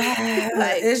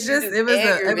 Like,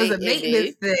 it was a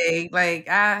maintenance thing. Like,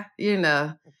 I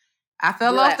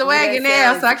fell off the wagon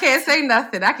now, so I can't say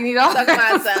nothing. I can eat all that.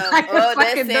 Oh,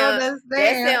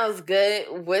 that sounds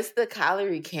good. What's the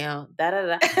calorie count? Da da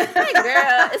da. Like,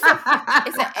 girl,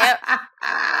 it's a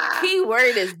key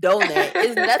word is donut.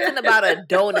 It's nothing about a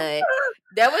donut.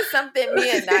 That was something me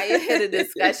and Naya had a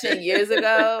discussion years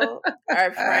ago.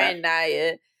 Our friend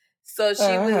Naya. So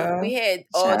we had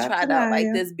all tried out like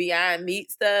this Beyond Meat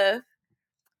stuff.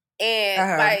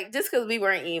 And like, just because we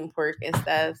weren't eating pork and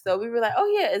stuff. So we were like,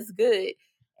 oh yeah, it's good.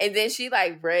 And then she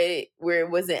like read where it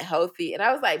wasn't healthy. And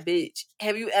I was like, bitch,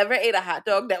 have you ever ate a hot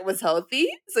dog that was healthy?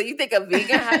 So you think a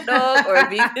vegan hot dog or a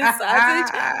vegan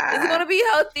sausage is going to be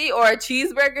healthy, or a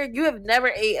cheeseburger? You have never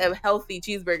ate a healthy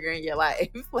cheeseburger in your life.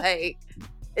 Like,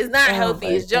 it's not healthy.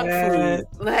 It's junk food.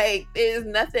 Like, there's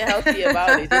nothing healthy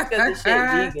about it just because the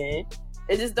shit vegan.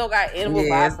 It just don't got animal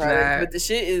byproducts. But the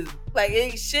shit is like, it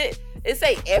ain't shit. It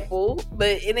say apple, but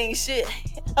it ain't shit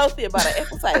healthy about an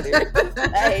apple cider.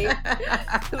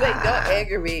 like, don't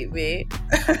aggravate me.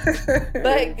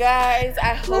 But guys,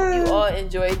 I hope you all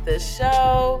enjoyed the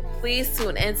show. Please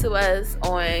tune into us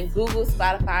on Google,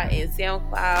 Spotify, and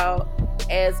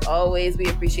SoundCloud. As always, we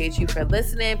appreciate you for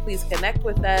listening. Please connect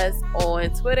with us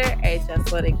on Twitter at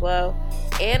Just Let It Glow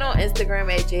and on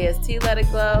Instagram at JST Let It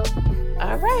Glow.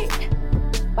 All right.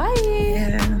 Bye.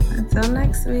 Yeah. Until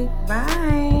next week.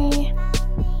 Bye.